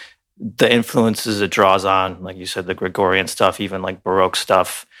 it's the influences it draws on, like you said, the Gregorian stuff, even like Baroque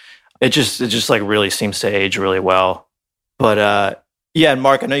stuff. It just like really seems to age really well. But yeah, and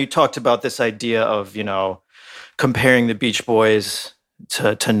Mark, I know you talked about this idea of, comparing the Beach Boys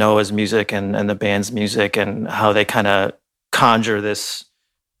to Noah's music and the band's music, and how they kind of conjure this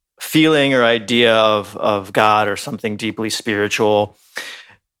feeling or idea of God or something deeply spiritual.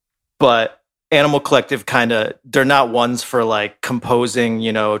 But Animal Collective they're not ones for like composing,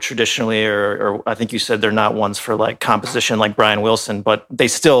 traditionally, or I think you said they're not ones for like composition like Brian Wilson, but they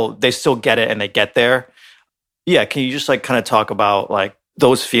still get it and they get there. Yeah, can you just like kind of talk about like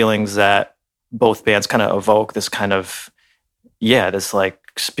those feelings that both bands kind of evoke, this kind of, this like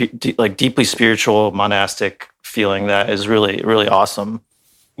like deeply spiritual monastic feeling that is really, really awesome.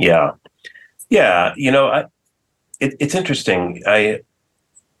 Yeah. It's interesting.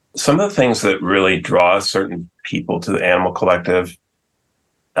 Some of the things that really draw certain people to the Animal Collective,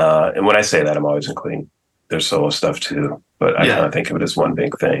 and when I say that, I'm always including their solo stuff too, but I kind of think of it as one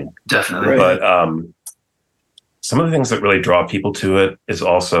big thing. Definitely. But some of the things that really draw people to it is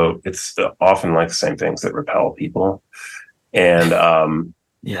also, it's often like the same things that repel people. And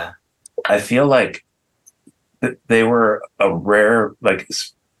I feel like they were a rare band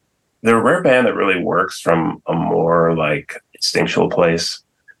that really works from a more like instinctual place,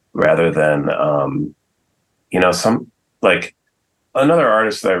 rather than, some like another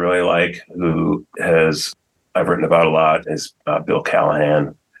artist that I really like who I've written about a lot is Bill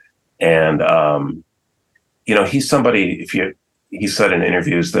Callahan. And, he's somebody, he said in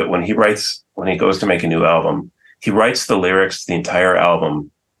interviews that when he goes to make a new album, he writes the lyrics, the entire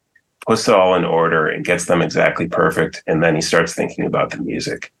album, puts it all in order and gets them exactly perfect. And then he starts thinking about the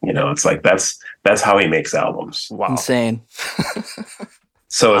music. It's like, that's how he makes albums. Wow. Insane.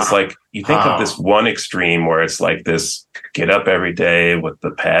 So it's like, you think of this one extreme where it's like this, get up every day with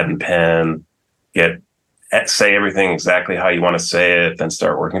the pad and pen, say everything exactly how you want to say it, then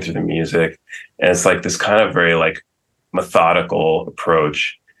start working through the music. And it's like this kind of very like methodical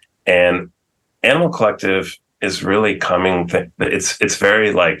approach. And Animal Collective is really it's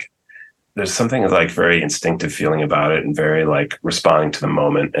very like, there's something like very instinctive feeling about it, and very like responding to the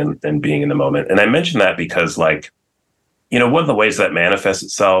moment and being in the moment. And I mention that because like, one of the ways that manifests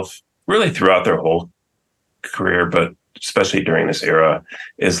itself really throughout their whole career, but especially during this era,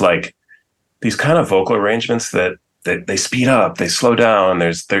 is like these kind of vocal arrangements that they speed up, they slow down.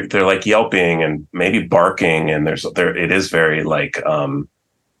 They're like yelping and maybe barking, and it is very like,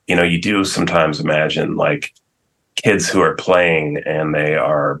 you do sometimes imagine like kids who are playing and they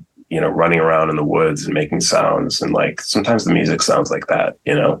are, running around in the woods and making sounds, and like sometimes the music sounds like that,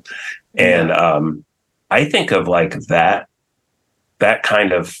 and I think of like that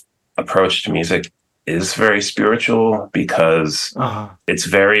kind of approach to music is very spiritual, because it's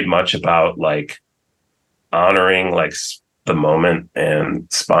very much about like honoring like the moment and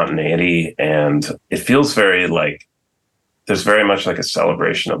spontaneity, and it feels very like there's very much like a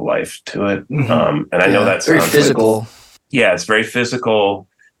celebration of life to it. And I know that sounds very physical. It's very physical.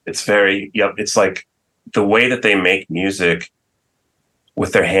 It's very, it's like the way that they make music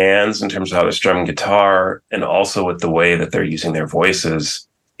with their hands in terms of how they're strumming guitar, and also with the way that they're using their voices.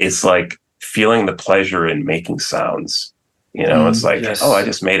 It's like feeling the pleasure in making sounds. It's like, yes. oh, I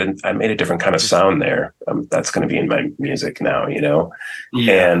made a different kind of sound there. That's going to be in my music now,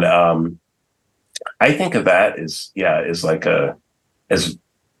 Yeah. And I think of that as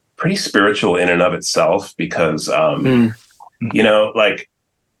pretty spiritual in and of itself, because, like,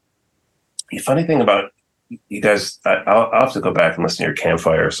 the funny thing about you guys, I'll have to go back and listen to your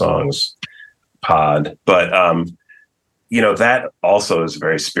Campfire Songs pod, but, that also is a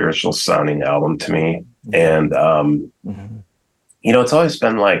very spiritual sounding album to me. And, it's always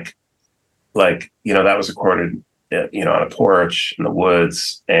been like, that was recorded, on a porch in the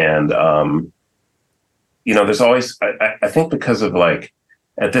woods. And, there's always, I think because of like,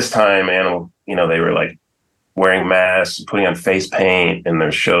 at this time, Animal, they were like wearing masks, putting on face paint, and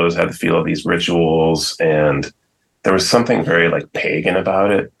their shows had the feel of these rituals. And there was something very like pagan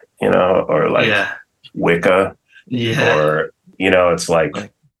about it, or like Wicca, or, it's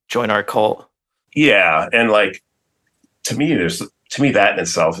like join our cult. Yeah. And like, to me, that in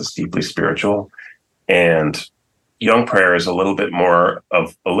itself is deeply spiritual. And Young Prayer is a little bit more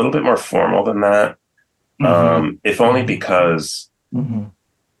formal than that. If only because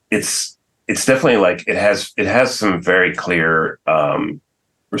it's definitely like, it has some very clear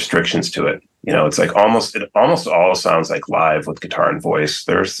restrictions to it. It's like it almost all sounds like live with guitar and voice.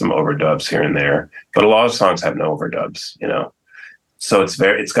 There's some overdubs here and there, but a lot of songs have no overdubs, So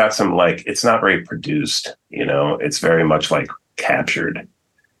it's got some, like, it's not very produced, it's very much like captured.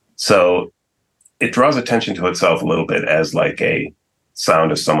 So it draws attention to itself a little bit as like a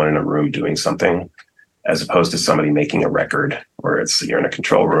sound of someone in a room doing something, as opposed to somebody making a record where you're in a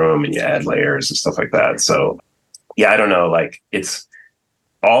control room and you add layers and stuff like that. So yeah, I don't know, like, it's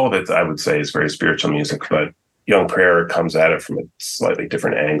all of it, I would say, is very spiritual music, but Young Prayer comes at it from a slightly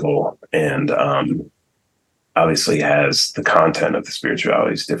different angle, and obviously has the content of the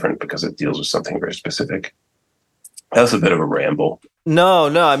spirituality is different because it deals with something very specific. That's a bit of a ramble. No,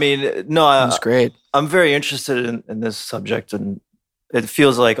 I mean, That's great. I'm very interested in this subject, and it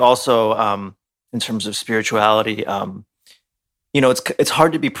feels like also in terms of spirituality, it's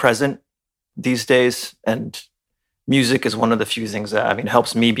hard to be present these days, and music is one of the few things that,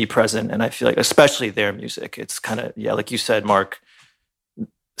 helps me be present. And I feel like, especially their music, it's kind of, like you said, Mark,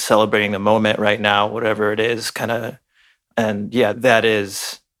 celebrating the moment right now, whatever it is, kind of, and that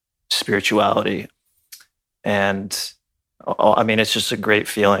is spirituality. And it's just a great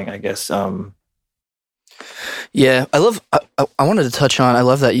feeling, I guess. Yeah, I wanted to touch on, I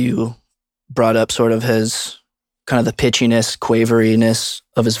love that you brought up sort of his kind of the pitchiness, quaveriness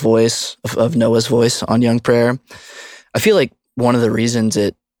of his voice, of Noah's voice on Young Prayer. I feel like one of the reasons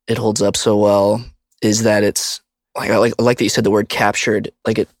it holds up so well is that it's I like that you said the word captured.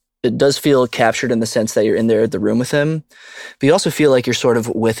 Like it does feel captured in the sense that you're in there at the room with him, but you also feel like you're sort of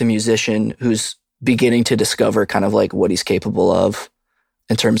with a musician who's beginning to discover kind of like what he's capable of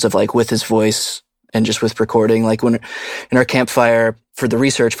in terms of like with his voice and just with recording. Like when in our Campfire, for the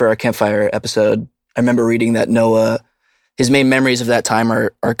research for our Campfire episode, I remember reading that Noah, his main memories of that time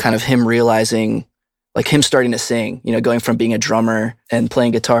are kind of him realizing, like him starting to sing, going from being a drummer and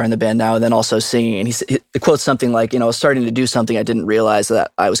playing guitar in the band now, and then also singing. And he quotes something like, starting to do something I didn't realize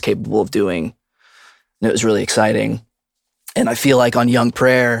that I was capable of doing. And it was really exciting. And I feel like on Young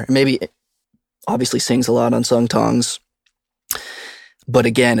Prayer, maybe obviously sings a lot on Sung Tongs, but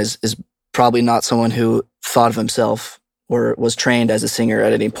again, is probably not someone who thought of himself or was trained as a singer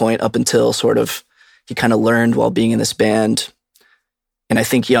at any point up until sort of he kind of learned while being in this band. And I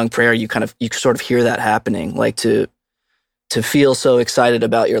think Young Prayer, you sort of hear that happening, like to feel so excited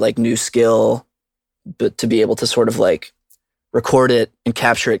about your like new skill, but to be able to sort of like record it and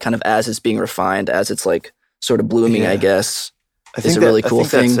capture it kind of as it's being refined, as it's like sort of blooming, I guess. I think is a really cool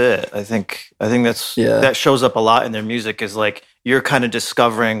thing. That's it. I think that's that shows up a lot in their music, is like you're kind of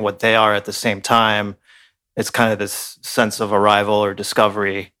discovering what they are at the same time. It's kind of this sense of arrival or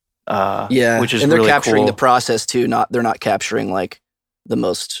discovery. Which is, and they're really capturing cool. the process too. They're not capturing like the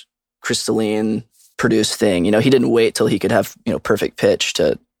most crystalline produced thing. He didn't wait till he could have perfect pitch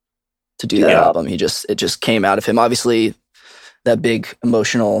to do that album. It just came out of him. Obviously, that big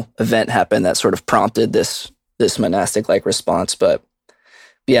emotional event happened that sort of prompted this monastic like response. But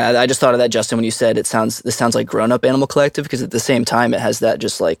yeah, I just thought of that, Justin, when you said this sounds like Grown Up Animal Collective, because at the same time it has that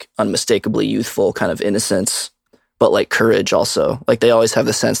just like unmistakably youthful kind of innocence, but like courage also. Like they always have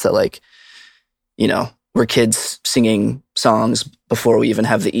the sense that like, we're kids singing songs before we even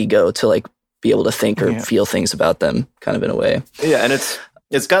have the ego to like be able to think or feel things about them, kind of in a way. Yeah, and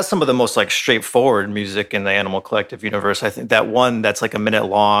it's got some of the most like straightforward music in the Animal Collective universe. I think that one that's like a minute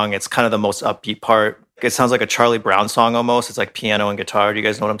long, it's kind of the most upbeat part. It sounds like a Charlie Brown song almost. It's like piano and guitar. Do you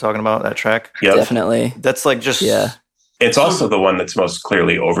guys know what I'm talking about, that track? Yeah, definitely. That's like just It's also the one that's most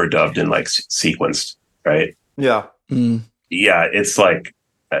clearly overdubbed and like sequenced, right? Yeah. Yeah, it's like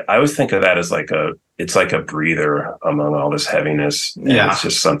I always think of that as it's like a breather among all this heaviness. And it's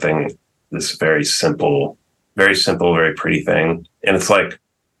just something, this very simple, very pretty thing. And it's like,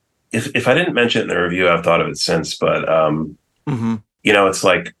 if I didn't mention it in the review, I've thought of it since, but it's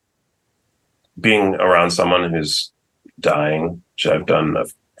like being around someone who's dying, which I've done a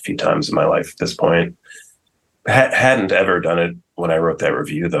few times in my life at this point. Hadn't ever done it when I wrote that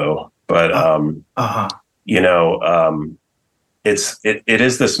review though, but it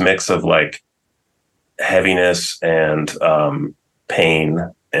is this mix of like heaviness and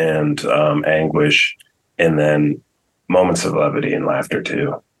pain and anguish, and then moments of levity and laughter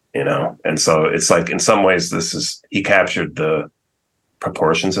too, and so it's like in some ways he captured the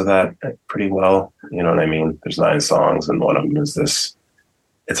proportions of that pretty well, you know what I mean? There's 9 songs and one of them is this.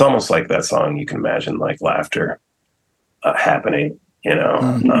 It's almost like that song you can imagine like laughter happening,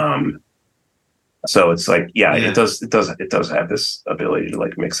 so it's like, it does have this ability to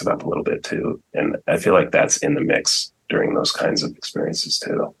like mix it up a little bit too. And I feel like that's in the mix during those kinds of experiences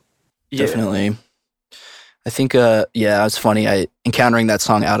too. Definitely. I think, it's funny. Encountering that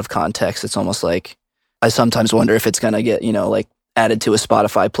song out of context, it's almost like I sometimes wonder if it's going to get, like added to a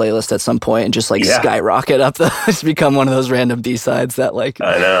Spotify playlist at some point and just like skyrocket up. It's become one of those random B-sides that like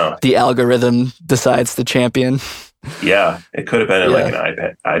I know the algorithm decides to champion. Yeah, it could have been like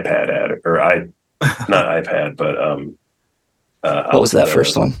an iPad ad or not iPad, but what was that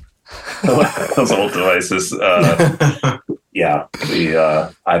first one? Those old devices. The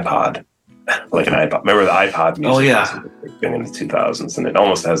iPod, like an iPod. Remember the iPod music? Oh yeah, in the 2000s, and it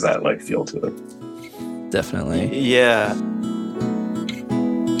almost has that like feel to it. Definitely. Yeah.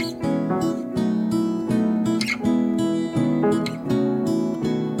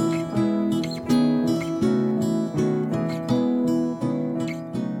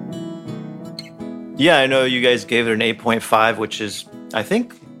 Yeah, I know you guys gave it an 8.5, which is, I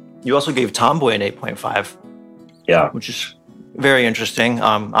think you also gave Tomboy an 8.5. Yeah. Which is very interesting.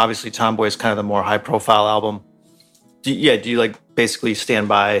 Obviously, Tomboy is kind of the more high-profile album. Do you like basically stand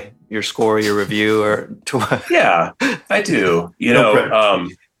by your score, your review, or to what? Yeah, I do.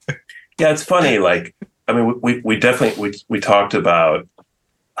 It's funny. Like, I mean, we definitely we talked about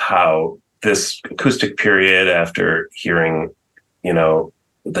how this acoustic period after hearing, there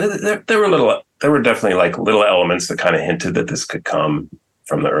were definitely like little elements that kind of hinted that this could come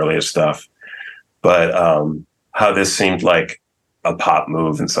from the earliest stuff, but how this seemed like a pop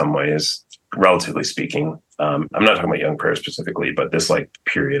move in some ways, relatively speaking. I'm not talking about Young Prayer specifically, but this like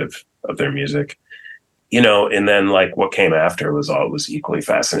period of their music, and then like what came after was equally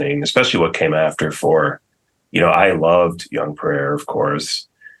fascinating, especially what came after for, I loved Young Prayer, of course,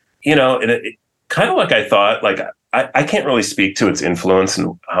 and it kind of like I thought, like, I can't really speak to its influence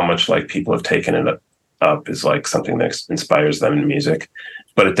and how much like people have taken it up as like something that inspires them in music,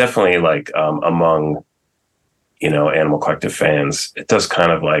 but it definitely like among Animal Collective fans, it does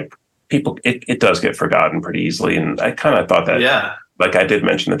kind of like people. It does get forgotten pretty easily, and I kind of thought that. Yeah. Like I did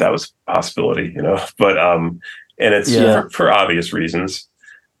mention that was a possibility, but and it's for obvious reasons,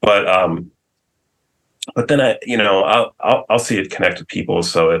 but then I'll see it connect with people,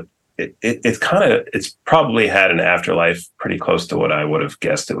 so it's probably had an afterlife pretty close to what I would have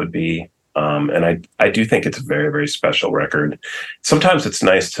guessed it would be. And I do think it's a very, very special record. Sometimes it's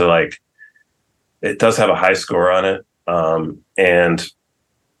nice to like, it does have a high score on it. And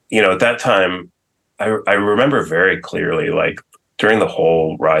at that time I remember very clearly, like during the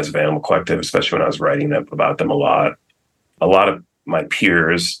whole rise of Animal Collective, especially when I was writing about them a lot of my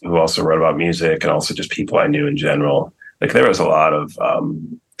peers who also wrote about music and also just people I knew in general, like there was a lot of,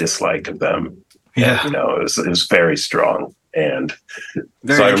 dislike of them. Yeah. And, it was very strong. And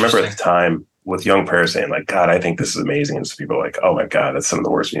so I remember at the time with Young Prayer saying like, God, I think this is amazing. And so people were like, oh my God, that's some of the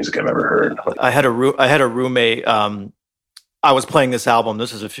worst music I've ever heard. I had a roommate. I was playing this album.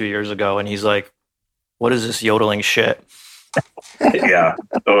 This is a few years ago. And he's like, what is this yodeling shit? Yeah,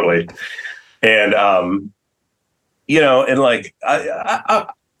 totally. And, and like,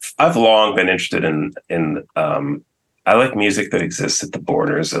 I've long been interested in I like music that exists at the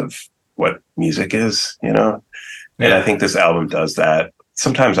borders of what music is, and I think this album does that.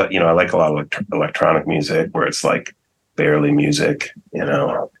 Sometimes, I like a lot of electronic music where it's like barely music,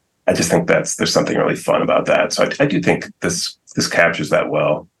 I just think there's something really fun about that. So I do think this captures that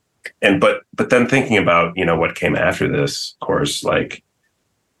well. And, but then thinking about, what came after this, of course, like,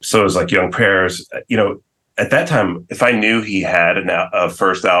 so it was like Young Prayers, at that time, if I knew he had a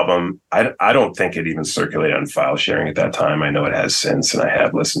first album, I don't think it even circulated on file sharing at that time. I know it has since, and I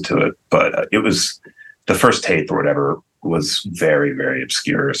have listened to it. But it was the first tape or whatever was very, very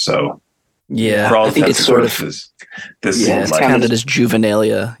obscure. So Yeah, for all I think intents it's and sort of purposes, this yeah, seemed it's like counted as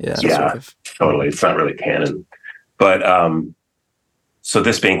juvenilia. Yeah, yeah, sort of. totally. It's not really canon, but so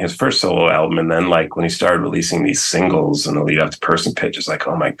this being his first solo album, and then like when he started releasing these singles and the lead up to Person Pitch, it's like,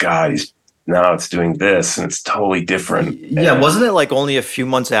 oh my god, he's now it's doing this and it's totally different. Yeah, And wasn't it like only a few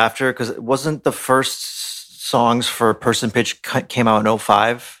months after? Because it wasn't the first songs for Person Pitch came out in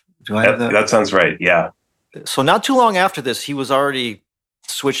 05? Do I have that? that sounds right. Yeah, So not too long after this, he was already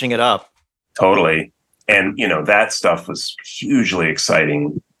switching it up. totally. And that stuff was hugely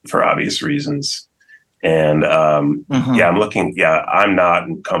exciting for obvious reasons. And yeah, I'm looking. Yeah, I'm not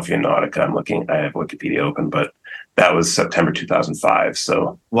in Comfy and Nautica. I'm looking. I have Wikipedia open, but that was September 2005.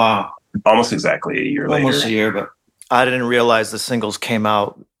 So Wow, almost exactly a year later. almost a year. But I didn't realize the singles came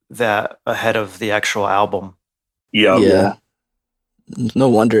out that ahead of the actual album. Yep. Yeah. No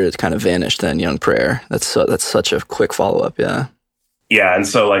wonder it kind of vanished then, Young Prayer. That's such a quick follow-up, yeah. Yeah, and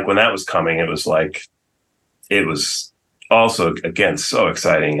so like when that was coming, it was also again so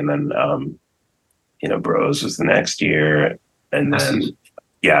exciting. And then Bros was the next year, and then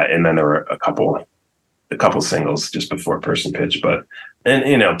and then there were a couple singles just before Person Pitch,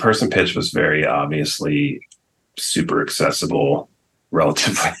 and Person Pitch was very obviously super accessible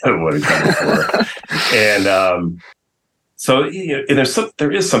relatively to what it came before. And so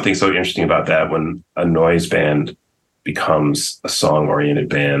there is something so interesting about that when a noise band becomes a song-oriented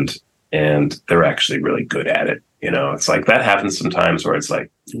band and they're actually really good at it. It's like that happens sometimes where it's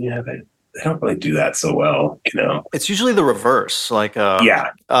like, yeah, they don't really do that so well. It's usually the reverse. Like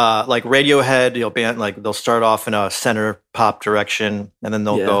like Radiohead, band like they'll start off in a center pop direction and then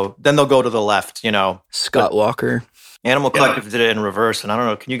they'll go to the left. Scott Walker. Animal Collective did it in reverse, and I don't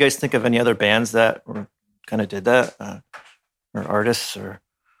know. Can you guys think of any other bands that kind of did that? Or artists, or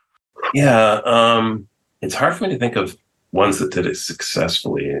it's hard for me to think of ones that did it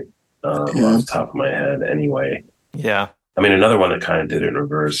successfully off the top of my head anyway. Yeah, I mean, another one that kind of did it in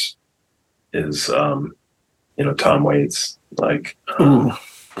reverse is Tom Waits, like him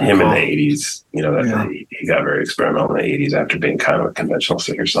in the 80s. He got very experimental in the 80s after being kind of a conventional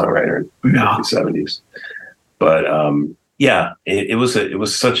singer-songwriter in the 70s. But it was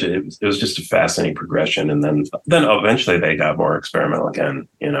just a fascinating progression, and then eventually they got more experimental again.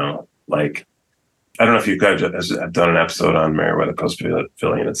 Like I don't know if you guys have done an episode on Meriwether Post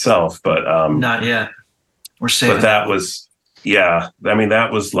Pavilion itself, but not yet. We're saving. But that was I mean,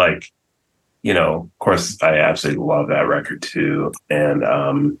 that was like, of course, I absolutely love that record too,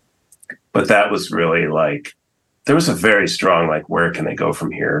 and but that was really like there was a very strong like where can they go from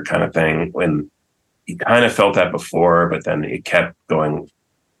here kind of thing when. You kind of felt that before, but then it kept going,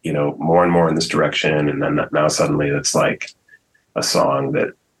 more and more in this direction. And then now suddenly it's like a song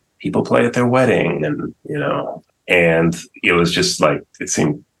that people play at their wedding and it was just like, it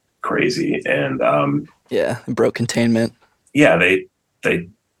seemed crazy. And, it broke containment. Yeah. They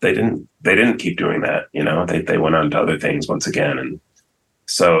didn't keep doing that. They went on to other things once again. And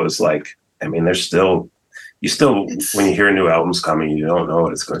so it was like, I mean, when you hear new albums coming, you don't know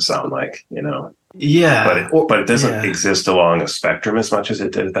what it's going to sound like, Yeah. But it doesn't exist along a spectrum as much as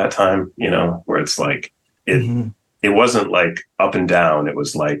it did at that time, where it's like it wasn't like up and down. It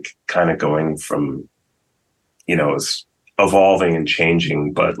was like kind of going from, it's evolving and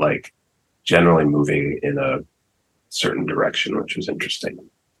changing, but like generally moving in a certain direction, which was interesting.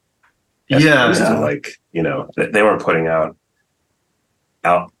 As opposed to like, they weren't putting out.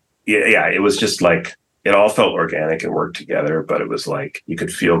 Yeah. It was just like, it all felt organic and worked together, but it was like you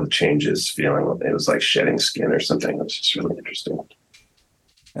could feel the changes, feeling it was like shedding skin or something. It was just really interesting.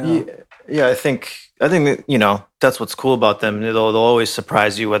 Yeah, I think that, that's what's cool about them. They'll always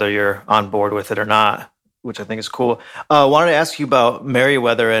surprise you whether you're on board with it or not, which I think is cool. Wanted to ask you about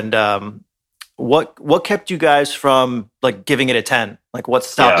Meriwether and what kept you guys from like giving it a 10? Like what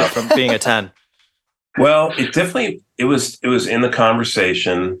stopped it from being a 10? Well, it was in the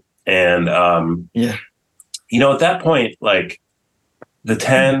conversation, and at that point, like the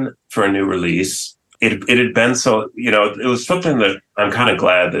 10 for a new release, it had been so, it was something that I'm kind of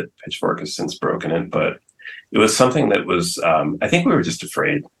glad that Pitchfork has since broken it, but it was something that was, I think we were just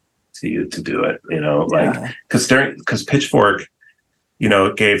afraid to do it, because Pitchfork,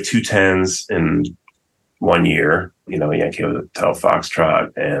 gave 2 10s in 1 year, Yankee Hotel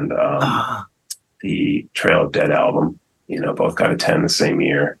Foxtrot and the Trail of Dead album, both got a 10 the same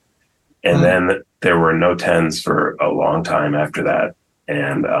year. And then there were no 10s for a long time after that.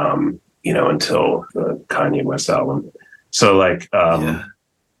 And, until the Kanye West album. So like,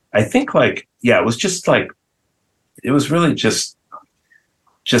 I think like, it was just like, it was really just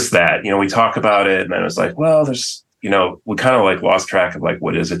that, we talk about it and then it was like, well, there's we kind of like lost track of like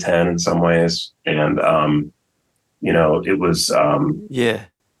what is a 10 in some ways. And, it was,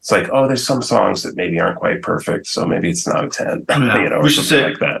 it's like, oh, there's some songs that maybe aren't quite perfect. So maybe it's not a 10, or we should something say,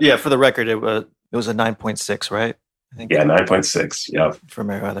 like that. Yeah. For the record, it was a 9.6, right? I think. Yeah. 9.6. Yeah. For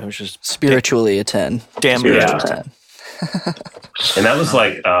Mayweather, which is spiritually a 10. Damn good. Yeah. 10. And that was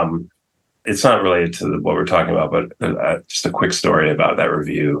like, it's not related to what we're talking about, but just a quick story about that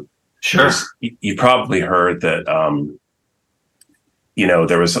review. Sure. You probably heard that,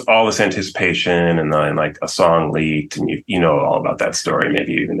 there was all this anticipation and then like a song leaked and you know all about that story.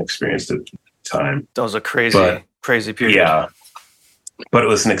 Maybe you even experienced it at the time. That was a crazy period. Yeah. But it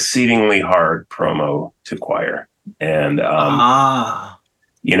was an exceedingly hard promo to acquire. And, it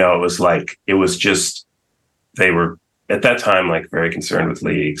was just, they were at that time, like very concerned with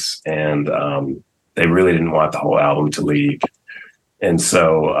leaks and they really didn't want the whole album to leak. And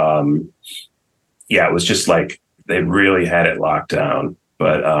so, it was just like, they really had it locked down.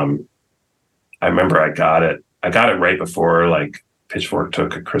 But I remember I got it right before like Pitchfork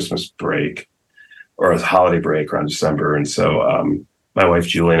took a Christmas break or a holiday break around December. And so my wife,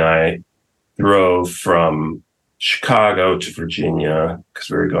 Julie, and I drove from Chicago to Virginia because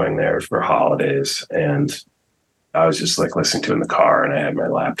we were going there for holidays. And I was just like listening to it in the car and I had my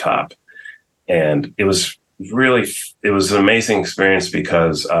laptop. And it was an amazing experience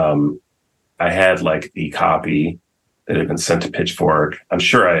because I had like the copy that had been sent to Pitchfork. I'm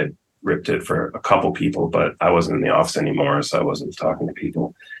sure I had ripped it for a couple people, but I wasn't in the office anymore, so I wasn't talking to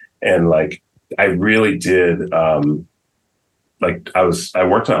people. And like, I really did. I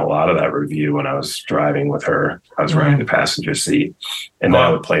worked on a lot of that review when I was driving with her. I was riding the passenger seat, and then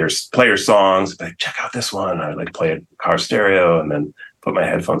I would play her songs. Like, check out this one. I'd like play a car stereo, and then put my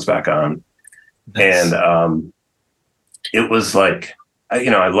headphones back on. Nice. And it was like,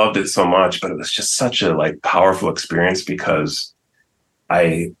 I loved it so much, but it was just such a like powerful experience because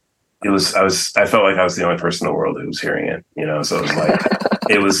I felt like I was the only person in the world who was hearing it, so it was like,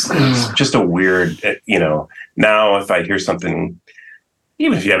 it was just a weird, now if I hear something,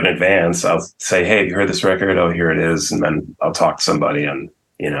 even if you have an advance, I'll say, hey, have you heard this record? Oh, here it is. And then I'll talk to somebody on,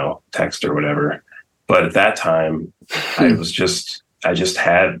 text or whatever. But at that time I just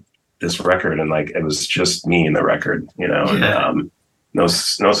had this record and like, it was just me and the record, and, no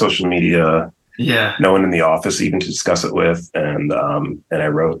social media, no one in the office even to discuss it with. And I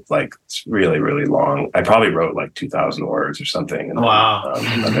wrote like really, really long. I probably wrote like 2,000 words or something. And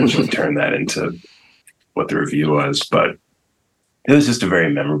eventually turned that into what the review was. But it was just a very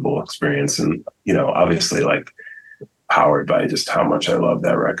memorable experience. And, obviously like powered by just how much I love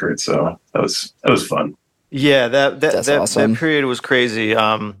that record. So that was fun. Yeah, that awesome. That period was crazy.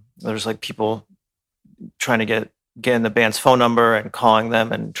 There was like people trying to get in the band's phone number and calling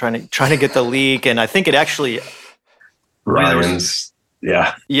them and trying to get the leak. And I think it actually Brian's,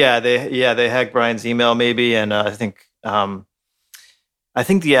 they hacked Brian's email maybe. And I think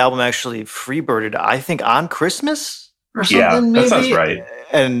the album actually freebirded, I think on Christmas or something. Yeah, maybe? That sounds right.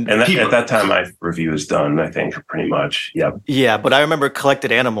 And at that time my review was done, I think, pretty much. Yep. Yeah. But I remember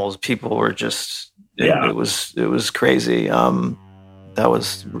Collected Animals, people were just, it was crazy. That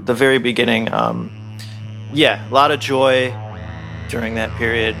was the very beginning. A lot of joy during that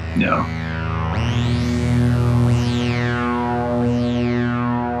period. Yeah.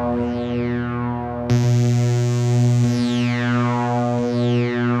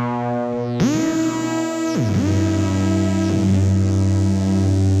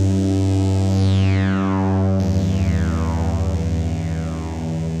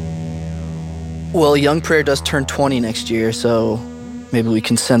 Well, Young Prayer does turn 20 next year, so maybe we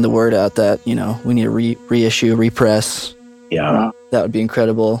can send the word out that, we need a reissue, repress. Yeah. That would be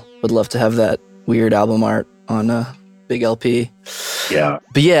incredible. Would love to have that weird album art on a big LP. Yeah.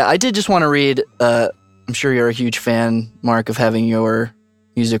 But yeah, I did just want to read, I'm sure you're a huge fan, Mark, of having your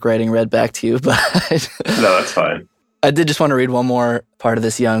music writing read back to you, but no, that's fine. I did just want to read one more part of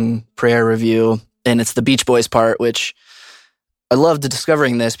this Young Prayer review, and it's the Beach Boys part, which I loved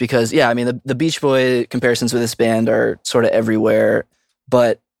discovering this because, the Beach Boy comparisons with this band are sort of everywhere,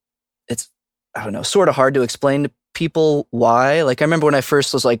 but it's, I don't know, sort of hard to explain to people why. Like, I remember when I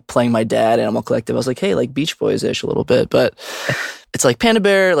first was like playing my dad Animal Collective, I was like, hey, like Beach Boys-ish a little bit, but it's like Panda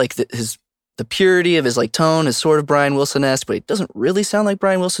Bear, like the purity of his like tone is sort of Brian Wilson-esque, but it doesn't really sound like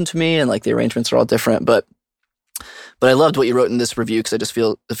Brian Wilson to me, and like the arrangements are all different, but I loved what you wrote in this review because I just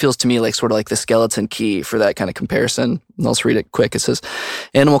feel it feels to me like sort of like the skeleton key for that kind of comparison. And I'll just read it quick. It says,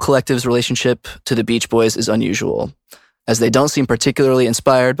 Animal Collective's relationship to the Beach Boys is unusual, as they don't seem particularly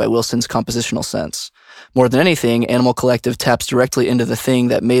inspired by Wilson's compositional sense. More than anything, Animal Collective taps directly into the thing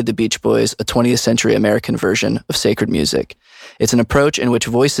that made the Beach Boys a 20th century American version of sacred music. It's an approach in which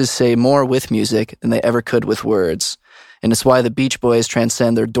voices say more with music than they ever could with words. And it's why the Beach Boys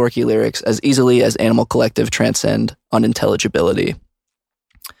transcend their dorky lyrics as easily as Animal Collective transcend unintelligibility.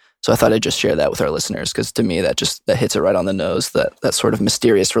 So I thought I'd just share that with our listeners, because to me that hits it right on the nose, that sort of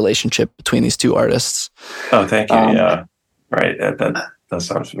mysterious relationship between these two artists. Oh, thank you. Yeah, right. That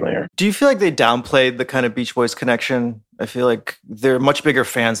sounds familiar. Do you feel like they downplayed the kind of Beach Boys connection? I feel like they're much bigger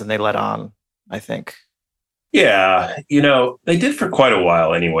fans than they let on, I think. Yeah, they did for quite a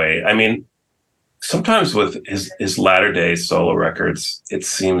while anyway. I mean, sometimes with his latter day solo records, it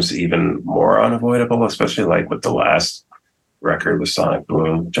seems even more unavoidable, especially like with the last record with Sonic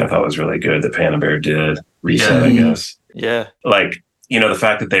Boom, which I thought was really good, that Panda Bear did. Reset, I guess. Yeah. Like, the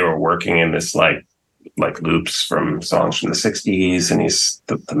fact that they were working in this like loops from songs from the 60s, and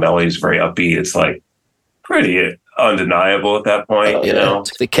the melody's very upbeat. It's like pretty undeniable at that point,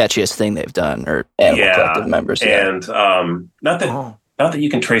 It's the catchiest thing they've done, or Animal Collective members. Yeah. And not that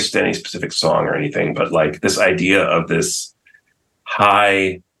you can trace to any specific song or anything, but like this idea of this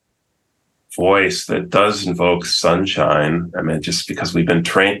high voice that does invoke sunshine. I mean, just because we've been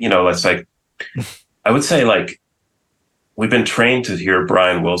trained, it's like, I would say like, we've been trained to hear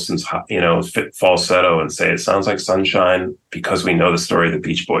Brian Wilson's, falsetto and say it sounds like sunshine because we know the story of the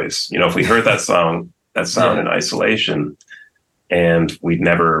Beach Boys. If we heard that sound in isolation and we'd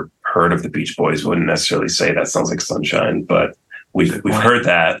never heard of the Beach Boys, we wouldn't necessarily say that sounds like sunshine, but we've heard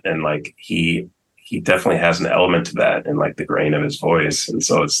that, and like he definitely has an element to that in like the grain of his voice. And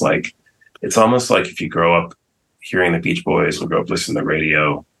so it's like, it's almost like if you grow up hearing the Beach Boys or grow up listening to the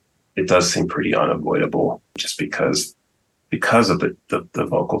radio, it does seem pretty unavoidable just because of the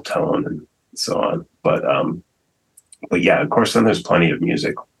vocal tone and so on. But yeah, of course, then there's plenty of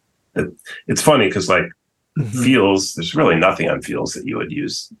music. It's funny because like Feels, there's really nothing on Feels that you would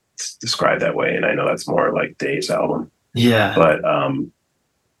use to describe that way. And I know that's more like Dave's album. Yeah.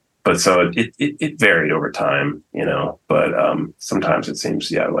 But so it varied over time, but sometimes it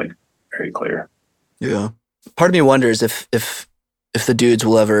seems, like very clear. Yeah. Part of me wonders if the dudes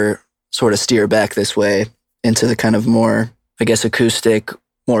will ever sort of steer back this way into the kind of more, I guess, acoustic,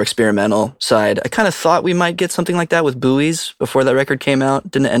 more experimental side. I kind of thought we might get something like that with Buoys before that record came out.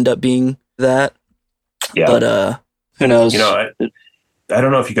 Didn't end up being that. Yeah. But who knows? I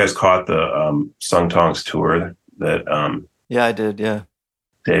don't know if you guys caught the Sung Tongs tour that yeah, I did, yeah.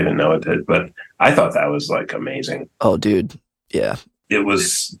 Dave and Noah did, but I thought that was like amazing. Oh, dude. Yeah. It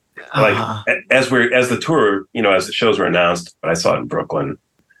was like as the tour, as the shows were announced, but I saw it in Brooklyn,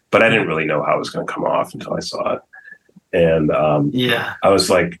 but I didn't really know how it was going to come off until I saw it. And I was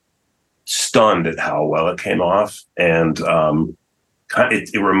like stunned at how well it came off. And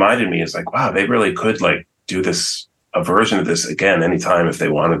it reminded me, it's like, wow, they really could like do a version of this again anytime if they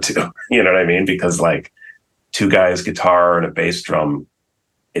wanted to. You know what I mean? Because like two guys, guitar and a bass drum,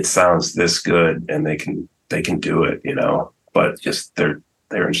 it sounds this good, and they can do it, but just they're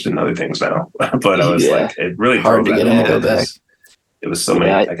interested in other things now. But I was like, it really hard to get them to go back. It was so many,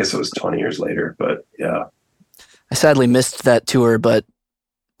 I guess it was 20 years later, but yeah. I sadly missed that tour, but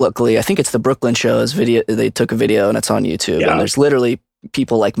luckily, I think it's the Brooklyn show's video. They took a video and it's on YouTube, and there's literally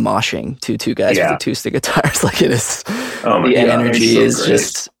people like moshing to two guys with acoustic guitars. Like it is, the energy is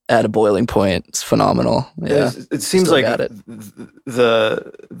just at a boiling point. It's phenomenal. Yeah, it seems like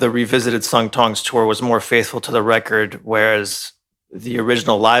the revisited Sung Tongs tour was more faithful to the record, whereas the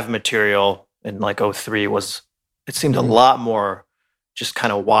original live material in like 2003 it seemed a lot more just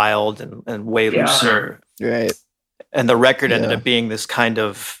kind of wild and way looser. Right. And the record ended up being this kind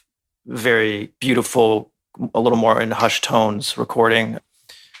of very beautiful, a little more in hushed tones recording.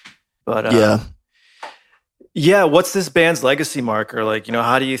 But yeah, what's this band's legacy, Mark? Like,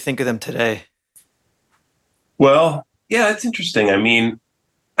 how do you think of them today? Well, yeah, it's interesting. I mean,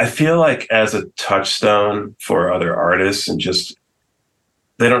 I feel like as a touchstone for other artists, and just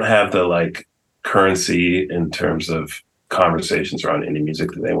they don't have the like currency in terms of conversations around indie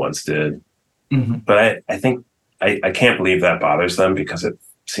music that they once did. Mm-hmm. But I think I can't believe that bothers them, because it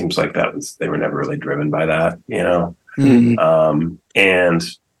seems like they were never really driven by that, Mm-hmm. And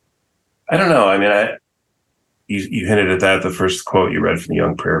I don't know. I mean, you hinted at that, the first quote you read from the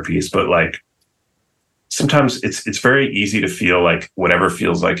Young Prayer piece, but like sometimes it's very easy to feel like whatever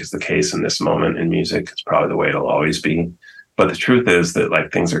feels like is the case in this moment in music is probably the way it'll always be. But the truth is that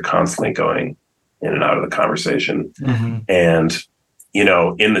like things are constantly going in and out of the conversation. Mm-hmm. And,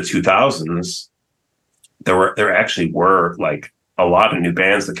 in the 2000s, there actually were like a lot of new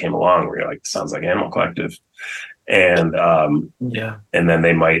bands that came along where you're like, sounds like Animal Collective. And and then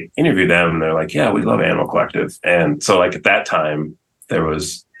they might interview them and they're like, yeah, we love Animal Collective. And so like at that time, there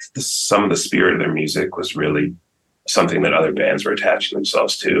was some of the spirit of their music was really something that other bands were attaching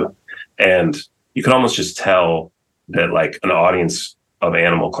themselves to. And you could almost just tell that like an audience of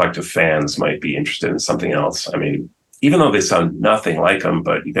Animal Collective fans might be interested in something else. I mean, even though they sound nothing like them,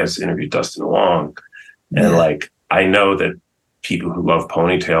 but you guys interviewed Dustin Wong, and like I know that people who love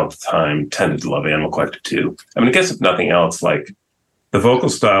Ponytail at the time tended to love Animal Collective too. I mean, I guess if nothing else, like the vocal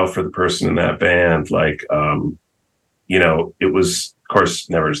style for the person in that band, like you know, it was, of course,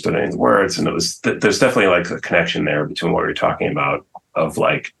 never understood any of the words, and it was there's definitely like a connection there between what you're talking about of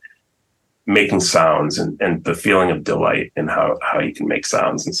like making sounds and the feeling of delight in how you can make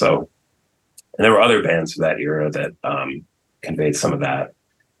sounds. And so, and there were other bands of that era that conveyed some of that.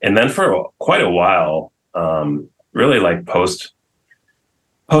 And then for quite a while, really like post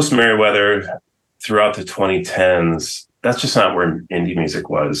Merriweather throughout the 2010s, that's just not where indie music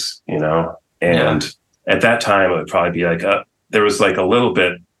was, you know? And at that time, it would probably be like, there was like a little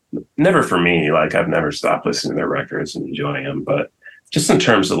bit, never for me, like I've never stopped listening to their records and enjoying them, but just in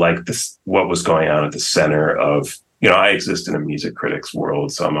terms of like this, what was going on at the center of, you know, I exist in a music critic's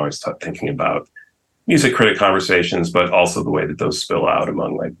world. So I'm always thinking about music critic conversations, but also the way that those spill out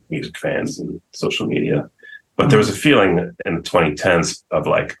among like music fans and social media. But there was a feeling in the 2010s of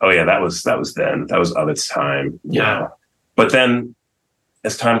like, oh yeah, that was then, that was of its time. Yeah. But then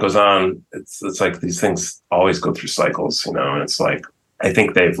as time goes on, it's like these things always go through cycles, you know, and it's like, I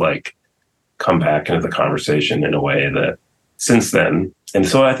think they've like come back into the conversation in a way that since then. And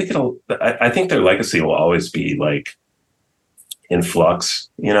so I think their legacy will always be like in flux,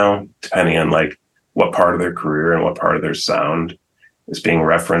 you know, depending on like what part of their career and what part of their sound is being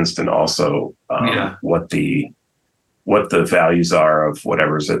referenced, and also what the values are of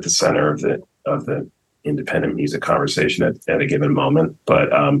whatever's at the center of the independent music conversation at a given moment.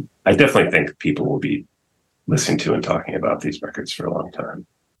 But I definitely think people will be listening to and talking about these records for a long time.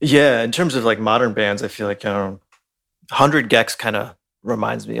 Yeah, in terms of like modern bands, I feel like 100 Gex kind of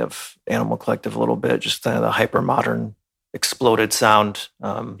reminds me of Animal Collective a little bit, just kind of the hyper modern exploded sound.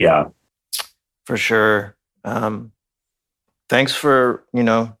 For sure. Thanks for,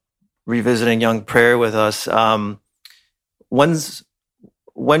 revisiting Young Prayer with us.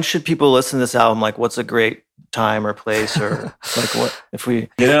 When should people listen to this album? Like, what's a great time or place, or like what if we?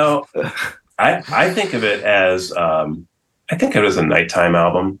 I think of it as a nighttime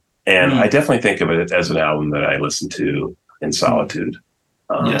album, and I definitely think of it as an album that I listen to in solitude.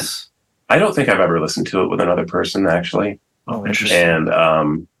 Yes, I don't think I've ever listened to it with another person actually. Oh, interesting.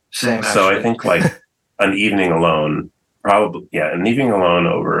 And same. So I think like an evening alone. Probably, an evening alone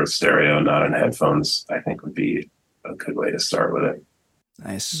over a stereo, not on headphones, I think would be a good way to start with it.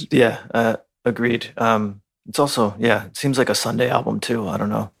 Nice. Yeah, agreed. It's also, it seems like a Sunday album too. I don't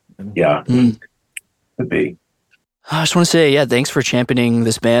know. Yeah, could be. I just want to say, thanks for championing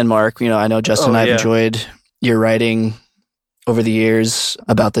this band, Mark. I know Justin and I have enjoyed your writing over the years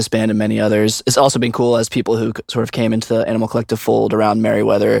about this band and many others. It's also been cool as people who sort of came into the Animal Collective fold around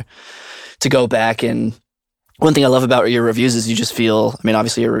Merriweather to go back. And one thing I love about your reviews is you just feel,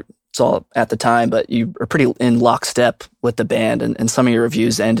 obviously it's all at the time, but you are pretty in lockstep with the band, and some of your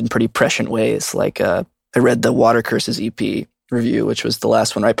reviews end in pretty prescient ways. Like I read the Water Curses EP review, which was the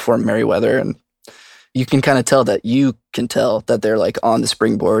last one right before Merriweather, and you can kind of tell that they're like on the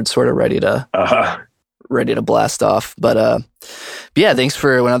springboard, sort of ready to blast off. But thanks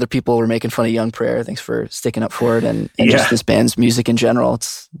for when other people were making fun of Young Prayer. Thanks for sticking up for it and just this band's music in general.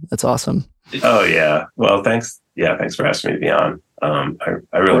 It's awesome. Oh yeah. Well, thanks. Yeah. Thanks for asking me to be on.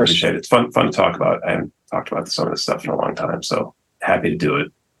 I really appreciate it. It's fun to talk about. I haven't talked about some of this stuff in a long time, so happy to do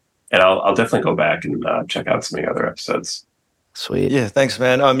it. And I'll definitely go back and check out some of the other episodes. Sweet. Yeah. Thanks,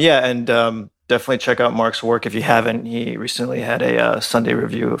 man. And definitely check out Mark's work if you haven't. He recently had a Sunday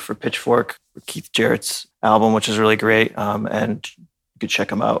review for Pitchfork for Keith Jarrett's album, which is really great. And you could check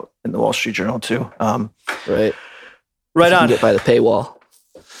him out in the Wall Street Journal too. Right on. Get by the paywall.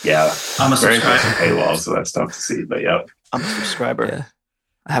 Yeah, I'm a very subscriber. Paywall, so that's tough to see. But I'm a subscriber. Yeah.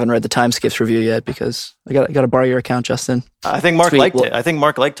 I haven't read the Time Skiffs review yet because I got to borrow your account, Justin. I think Mark liked it. I think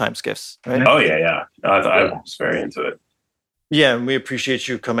Mark liked Time Skiffs. Right? Oh yeah. I was very into it. Yeah, and we appreciate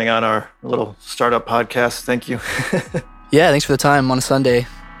you coming on our little startup podcast. Thank you. Yeah, thanks for the time on a Sunday.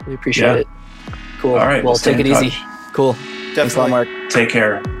 We appreciate it. Cool. All right, well take it easy. Cool. Definitely. Thanks a lot, Mark. Take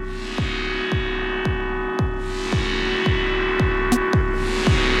care.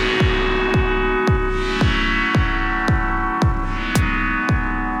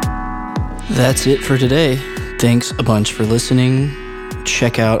 That's it for today. Thanks a bunch for listening.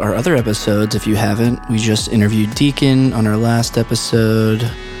 check out our other episodes if you haven't. We just interviewed Deacon on our last episode.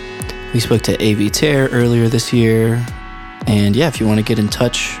 We spoke to A.V. Tear earlier this year. And yeah, if you want to get in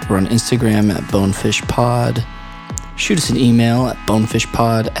touch, we're on Instagram at bonefishpod. Shoot us an email at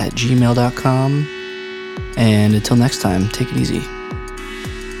bonefishpod@gmail.com. And until next time, take it easy.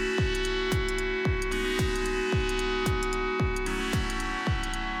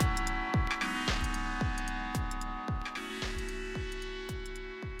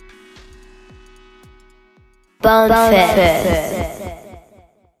 Bonefish.